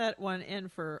to send that one in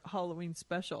for Halloween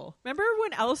special. Remember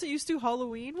when Allison used to do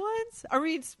Halloween ones? I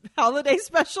mean, holiday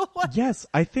special ones? Yes,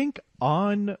 I think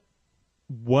on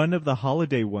one of the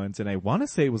holiday ones, and I want to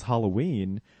say it was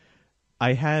Halloween,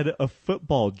 I had a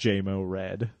football JMO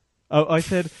read. Oh, I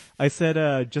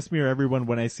said, just mirror everyone,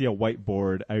 when I see a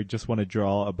whiteboard, I just want to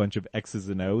draw a bunch of X's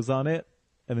and O's on it.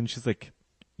 And then she's like,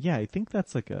 yeah, I think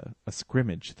that's like a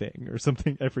scrimmage thing or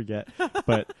something. I forget.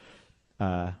 But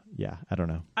yeah, I don't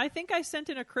know. I think I sent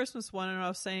in a Christmas one, and I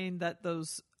was saying that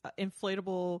those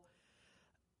inflatable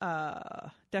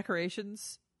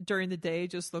decorations during the day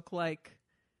just look like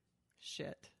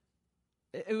shit.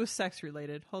 It was sex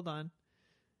related. Hold on.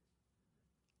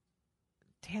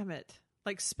 Damn it.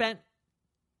 Like spent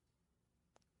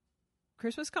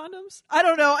Christmas condoms? I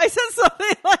don't know. I said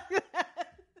something like that.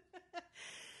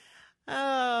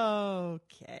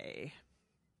 Okay.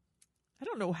 I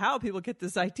don't know how people get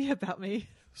this idea about me.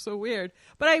 So weird.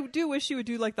 But I do wish you would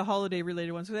do like the holiday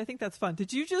related ones, because I think that's fun.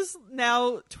 Did you just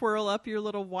now twirl up your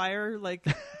little wire like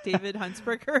David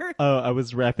Huntsberger? Oh, I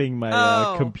was wrapping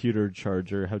my computer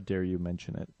charger. How dare you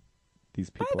mention it? These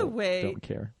people By the way, don't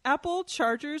care. Apple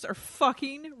chargers are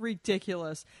fucking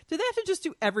ridiculous. Do they have to just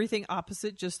do everything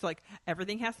opposite? Just like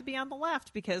everything has to be on the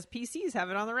left because PCs have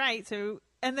it on the right. So,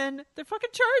 and then the fucking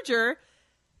charger,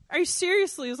 are you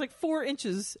seriously? It was like 4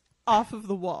 inches off of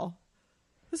the wall.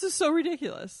 This is so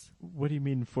ridiculous. What do you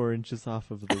mean 4 inches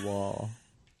off of the wall?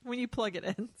 When you plug it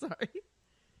in, sorry.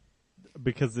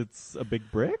 Because it's a big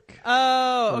brick?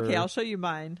 Oh, okay. I'll show you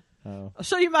mine. Oh. I'll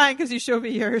show you mine because you showed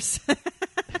me yours.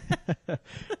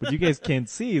 What you guys can't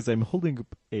see is I'm holding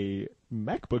up a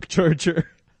MacBook charger.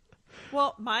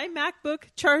 Well, my MacBook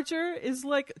charger is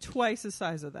like twice the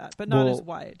size of that, but not as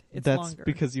wide. It's that's longer.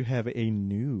 Because you have a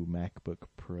new MacBook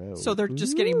Pro. So they're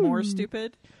just getting more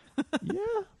stupid?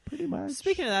 Yeah, pretty much.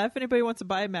 Speaking of that, if anybody wants to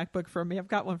buy a MacBook from me, I've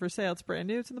got one for sale. It's brand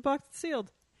new. It's in the box. It's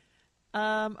sealed.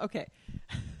 Okay.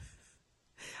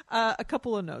 A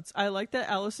couple of notes. I like that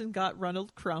Allison got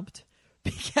Ronald crumped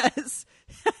because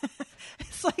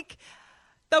it's like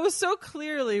that was so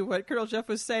clearly what Colonel Jeff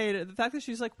was saying. The fact that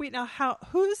she's like, wait, now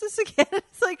who is this again?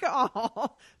 It's like,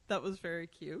 oh, that was very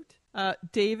cute.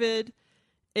 David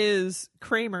is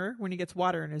Kramer when he gets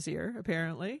water in his ear,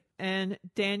 apparently. And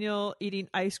Daniel eating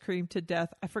ice cream to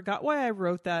death. I forgot why I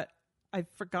wrote that. I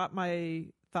forgot my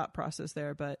thought process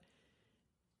there, but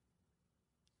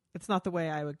it's not the way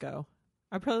I would go.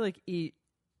 I'd probably like eat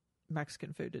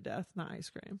Mexican food to death, not ice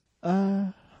cream.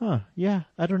 Yeah,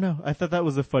 I don't know. I thought that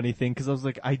was a funny thing because I was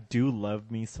like, I do love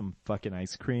me some fucking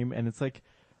ice cream, and it's like,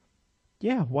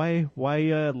 yeah, why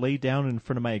lay down in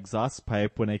front of my exhaust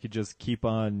pipe when I could just keep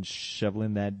on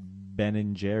shoveling that Ben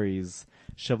and Jerry's,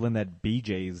 shoveling that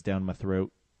BJ's down my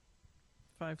throat?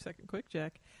 5-second quick,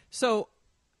 Jack. So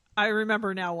I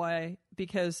remember now why,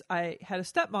 because I had a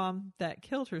stepmom that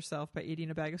killed herself by eating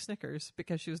a bag of Snickers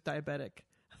because she was diabetic.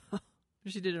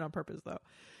 She did it on purpose, though.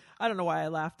 I don't know why I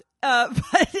laughed.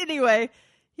 But anyway,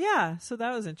 yeah, so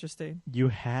that was interesting. You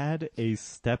had a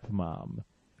stepmom.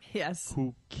 Yes.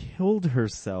 Who killed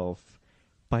herself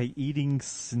by eating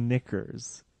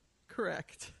Snickers.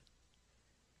 Correct.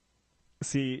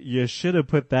 See, you should have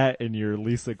put that in your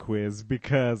Lisa quiz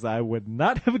because I would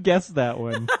not have guessed that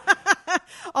one.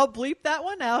 I'll bleep that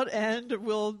one out and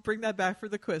we'll bring that back for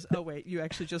the quiz. Oh, wait, you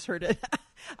actually just heard it.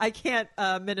 I can't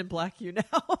Men in Black you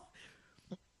now.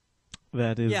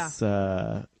 That is,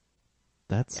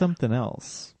 that's something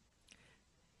else.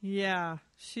 Yeah,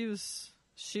 she was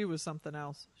something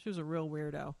else. She was a real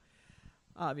weirdo,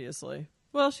 obviously.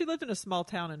 Well, she lived in a small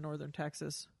town in northern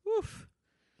Texas. Oof.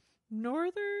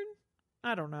 Northern?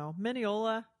 I don't know.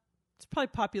 Mineola. It's probably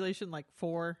population like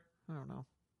 4. I don't know.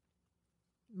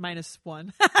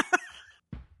 -1.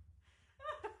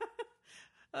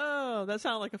 Oh, that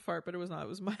sounded like a fart, but it was not. It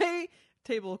was my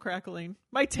table crackling.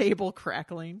 My table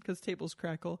crackling, because tables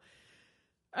crackle.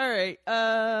 All right.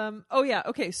 Oh, yeah.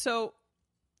 Okay, so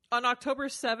on October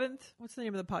 7th, what's the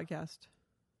name of the podcast?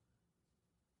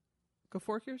 Go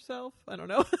Fork Yourself? I don't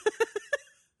know.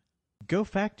 Go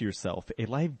Fact Yourself, a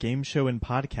live game show and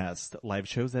podcast. Live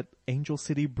shows at Angel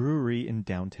City Brewery in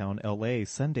downtown LA,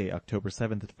 Sunday, October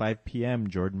 7th at 5 p.m.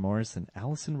 Jordan Morris and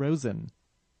Allison Rosen.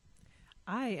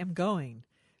 I am going.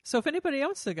 So if anybody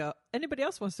else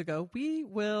wants to go,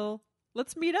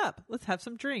 let's meet up. Let's have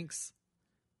some drinks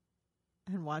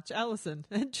and watch Allison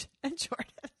and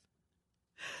Jordan.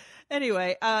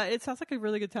 Anyway, it sounds like a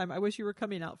really good time. I wish you were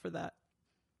coming out for that.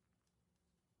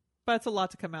 But it's a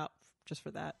lot to come out just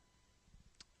for that.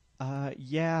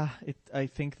 I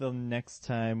think the next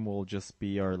time will just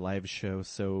be our live show.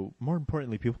 So more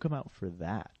importantly, people come out for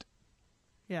that.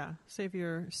 Yeah, save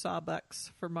your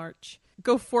sawbucks for March.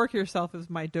 Go Fork Yourself is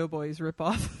my Doughboys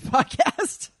ripoff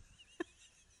podcast.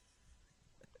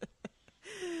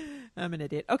 I'm an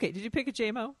idiot. Okay, did you pick a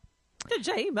JMO? The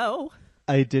JMO.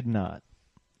 I did not.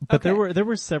 But okay. there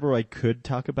were several I could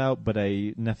talk about, but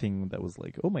nothing that was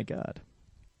like, oh my god.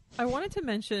 I wanted to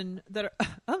mention that.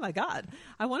 Oh my god!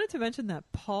 I wanted to mention that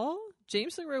Paul,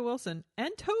 James LeRoy Wilson, and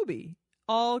Toby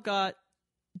all got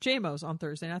JMOs on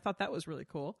Thursday, and I thought that was really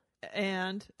cool.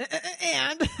 And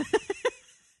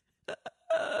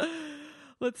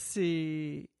let's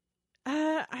see.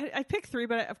 I picked 3,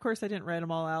 but of course I didn't write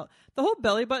them all out. The whole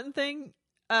belly button thing.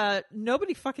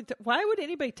 Nobody fucking. Why would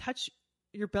anybody touch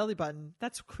your belly button?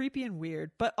 That's creepy and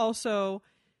weird. But also,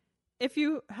 if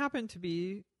you happen to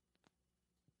be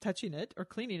touching it or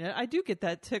cleaning it, I do get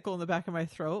that tickle in the back of my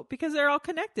throat because they're all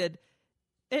connected.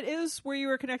 It is where you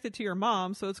were connected to your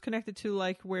mom, so it's connected to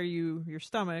like where your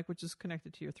stomach, which is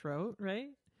connected to your throat, right?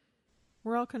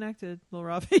 We're all connected, Lil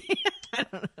Robbie. I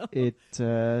don't know. It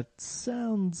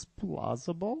sounds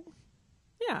plausible.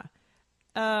 Yeah.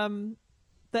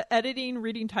 The editing,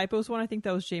 reading typos one, I think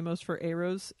that was JMOs for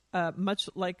Arrows. Much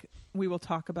like we will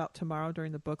talk about tomorrow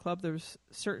during the book club, there's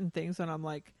certain things that I'm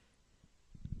like,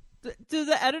 do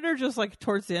the editor just like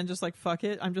towards the end just like fuck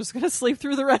it, I'm just gonna sleep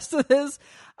through the rest of this.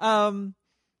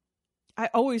 I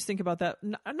always think about that.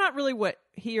 Not really what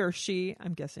he or she,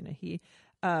 I'm guessing a he,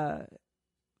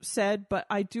 said, but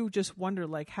I do just wonder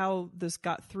like how this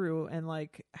got through and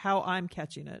like how I'm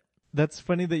catching it. That's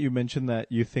funny that you mentioned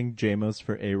that you think JMOs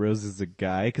for A-Rose is a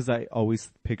guy, because I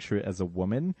always picture it as a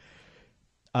woman.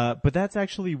 But that's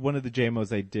actually one of the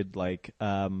JMOs I did like,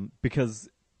 because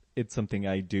it's something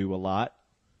I do a lot.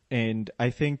 And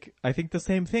I think the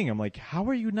same thing. I'm like, how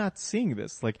are you not seeing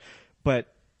this? Like,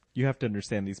 but you have to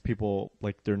understand these people,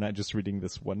 like, they're not just reading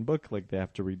this one book. Like, they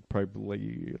have to read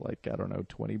probably, like, I don't know,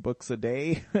 20 books a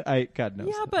day. God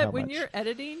knows. Yeah, but when you're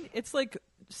editing, it's like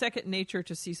second nature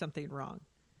to see something wrong.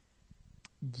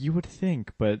 You would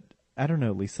think, but I don't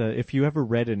know, Lisa. If you ever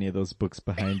read any of those books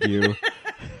behind you,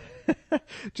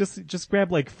 just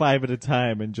grab like 5 at a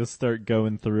time and just start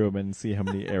going through them and see how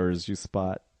many errors you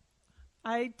spot.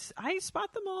 I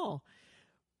spot them all.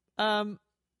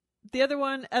 The other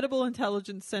one, Edible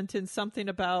Intelligence, sent in something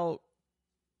about,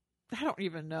 I don't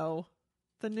even know,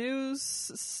 the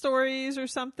news stories or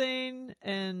something,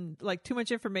 and like too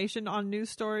much information on news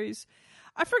stories.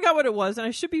 I forgot what it was, and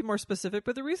I should be more specific,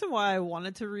 but the reason why I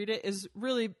wanted to read it is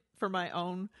really for my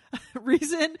own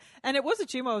reason. And it was a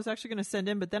GMO I was actually going to send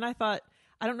in, but then I thought,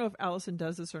 I don't know if Allison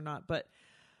does this or not, but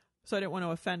so I didn't want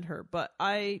to offend her. But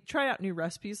I try out new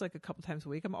recipes like a couple times a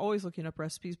week. I'm always looking up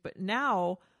recipes, but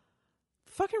now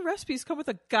fucking recipes come with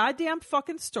a goddamn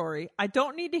fucking story. I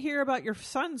don't need to hear about your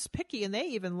son's picky, and they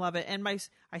even love it. And I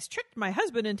tricked my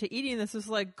husband into eating this. It's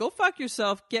like, go fuck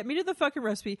yourself. Get me to the fucking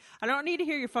recipe. I don't need to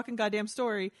hear your fucking goddamn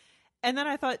story. And then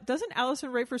I thought, doesn't Allison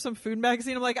write for some food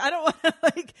magazine? I'm like, I don't want to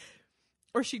like,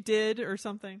 or she did or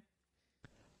something.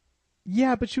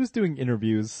 Yeah, but she was doing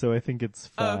interviews, so I think it's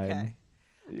fine. Okay.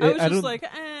 I was just like,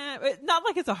 not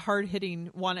like it's a hard-hitting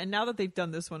one. And now that they've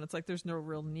done this one, it's like there's no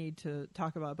real need to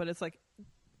talk about it. But it's like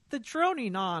the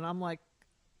droning on. I'm like,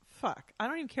 fuck? I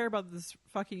don't even care about this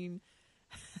fucking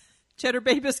cheddar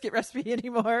bay biscuit recipe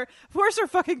anymore. Of course they're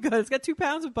fucking good. It's got 2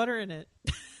 pounds of butter in it.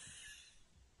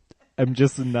 I'm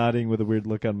just nodding with a weird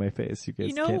look on my face. You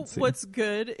guys can't see. What's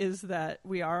good is that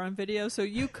we are on video, so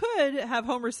you could have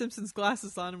Homer Simpson's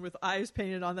glasses on with eyes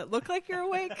painted on that look like you're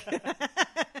awake.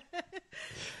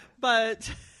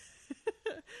 But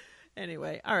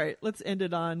anyway, all right, let's end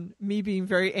it on me being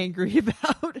very angry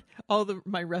about all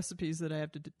my recipes that I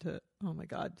have to. Oh my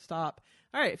God, stop.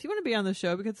 All right, if you want to be on the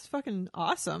show because it's fucking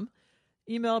awesome,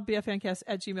 email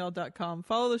bffancast@gmail.com.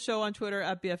 Follow the show on Twitter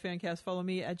 @bffancast. Follow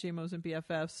me @jmos and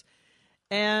BFFs.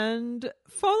 And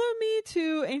follow me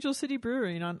to Angel City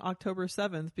Brewing on October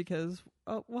 7th because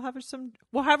we'll have her some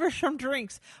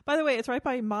drinks. By the way, it's right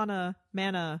by Mana,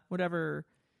 whatever,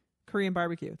 Korean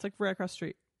barbecue. It's like right across the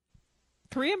street.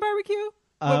 Korean barbecue?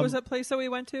 What was that place that we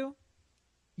went to?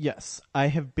 Yes, I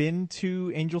have been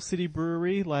to Angel City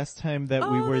Brewery last time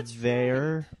that we were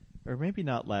there, right. Or maybe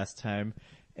not last time.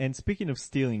 And speaking of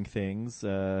stealing things,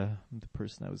 the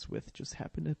person I was with just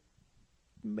happened to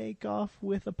make off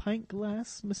with a pint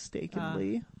glass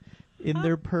mistakenly in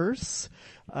their purse.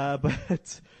 But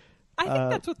I think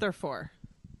that's what they're for.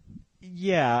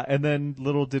 Yeah, and then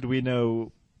little did we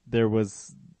know there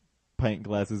was pint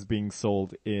glasses being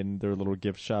sold in their little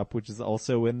gift shop, which is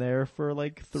also in there for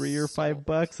like $3 or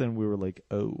 $5, and we were like,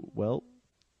 oh, well,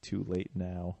 too late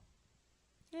now.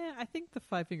 Yeah, I think the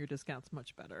 5-finger discount's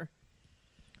much better.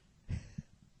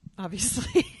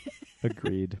 Obviously.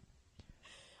 Agreed.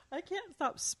 I can't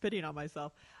stop spitting on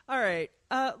myself. All right.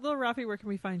 Little Rafi, where can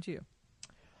we find you?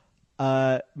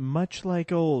 Much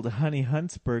like old Honey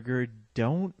Huntsberger,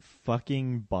 don't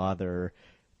fucking bother.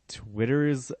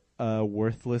 Twitter's a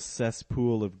worthless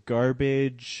cesspool of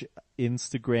garbage.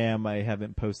 Instagram, I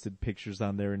haven't posted pictures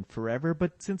on there in forever,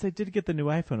 but since I did get the new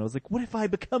iPhone, I was like, what if I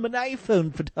become an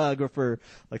iPhone photographer?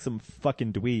 Like some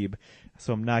fucking dweeb.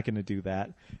 So I'm not going to do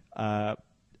that.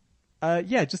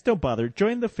 Yeah, just don't bother.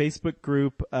 Join the Facebook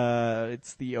group.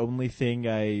 It's the only thing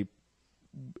I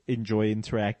enjoy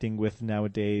interacting with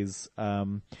nowadays.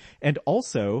 And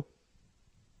also,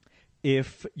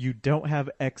 if you don't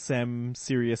have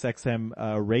Sirius XM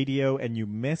radio and you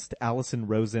missed Allison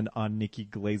Rosen on Nikki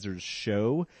Glazer's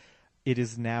show, it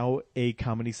is now a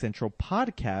Comedy Central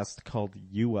podcast called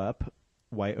You Up,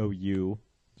 YOUUP,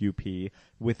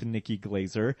 with Nikki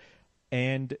Glazer.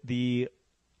 And the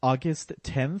August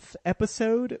 10th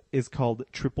episode is called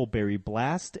Triple Berry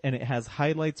Blast, and it has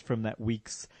highlights from that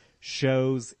week's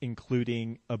shows,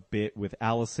 including a bit with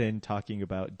Allison talking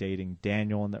about dating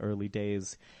Daniel in the early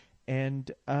days.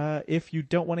 And if you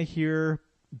don't want to hear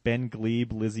Ben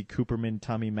Glebe, Lizzie Cooperman,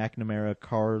 Tommy McNamara,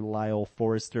 Carlisle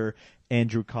Forrester,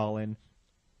 Andrew Collin,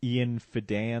 Ian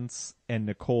Fidance, and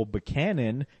Nicole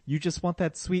Buchanan, you just want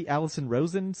that sweet Allison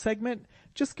Rosen segment,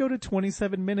 just go to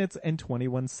 27 minutes and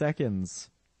 21 seconds.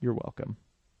 You're welcome.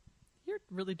 You're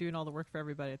really doing all the work for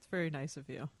everybody. It's very nice of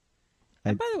you.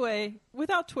 And by the way,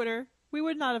 without Twitter, we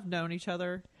would not have known each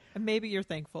other. And maybe you're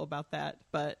thankful about that,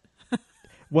 but...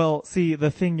 Well, see,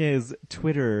 the thing is,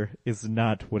 Twitter is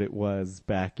not what it was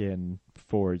back in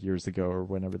 4 years ago or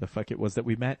whenever the fuck it was that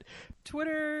we met.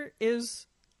 Twitter is...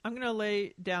 I'm going to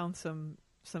lay down some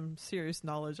serious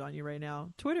knowledge on you right now.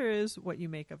 Twitter is what you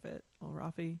make of it,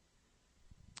 Rafi.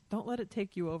 Don't let it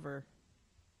take you over.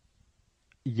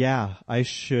 Yeah, I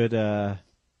should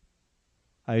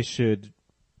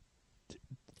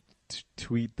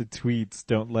tweet the tweets.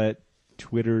 Don't let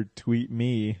Twitter tweet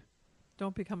me.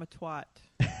 Don't become a twat.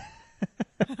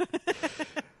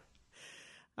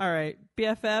 All right,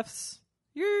 BFFs,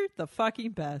 you're the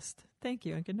fucking best. Thank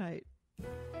you and good night.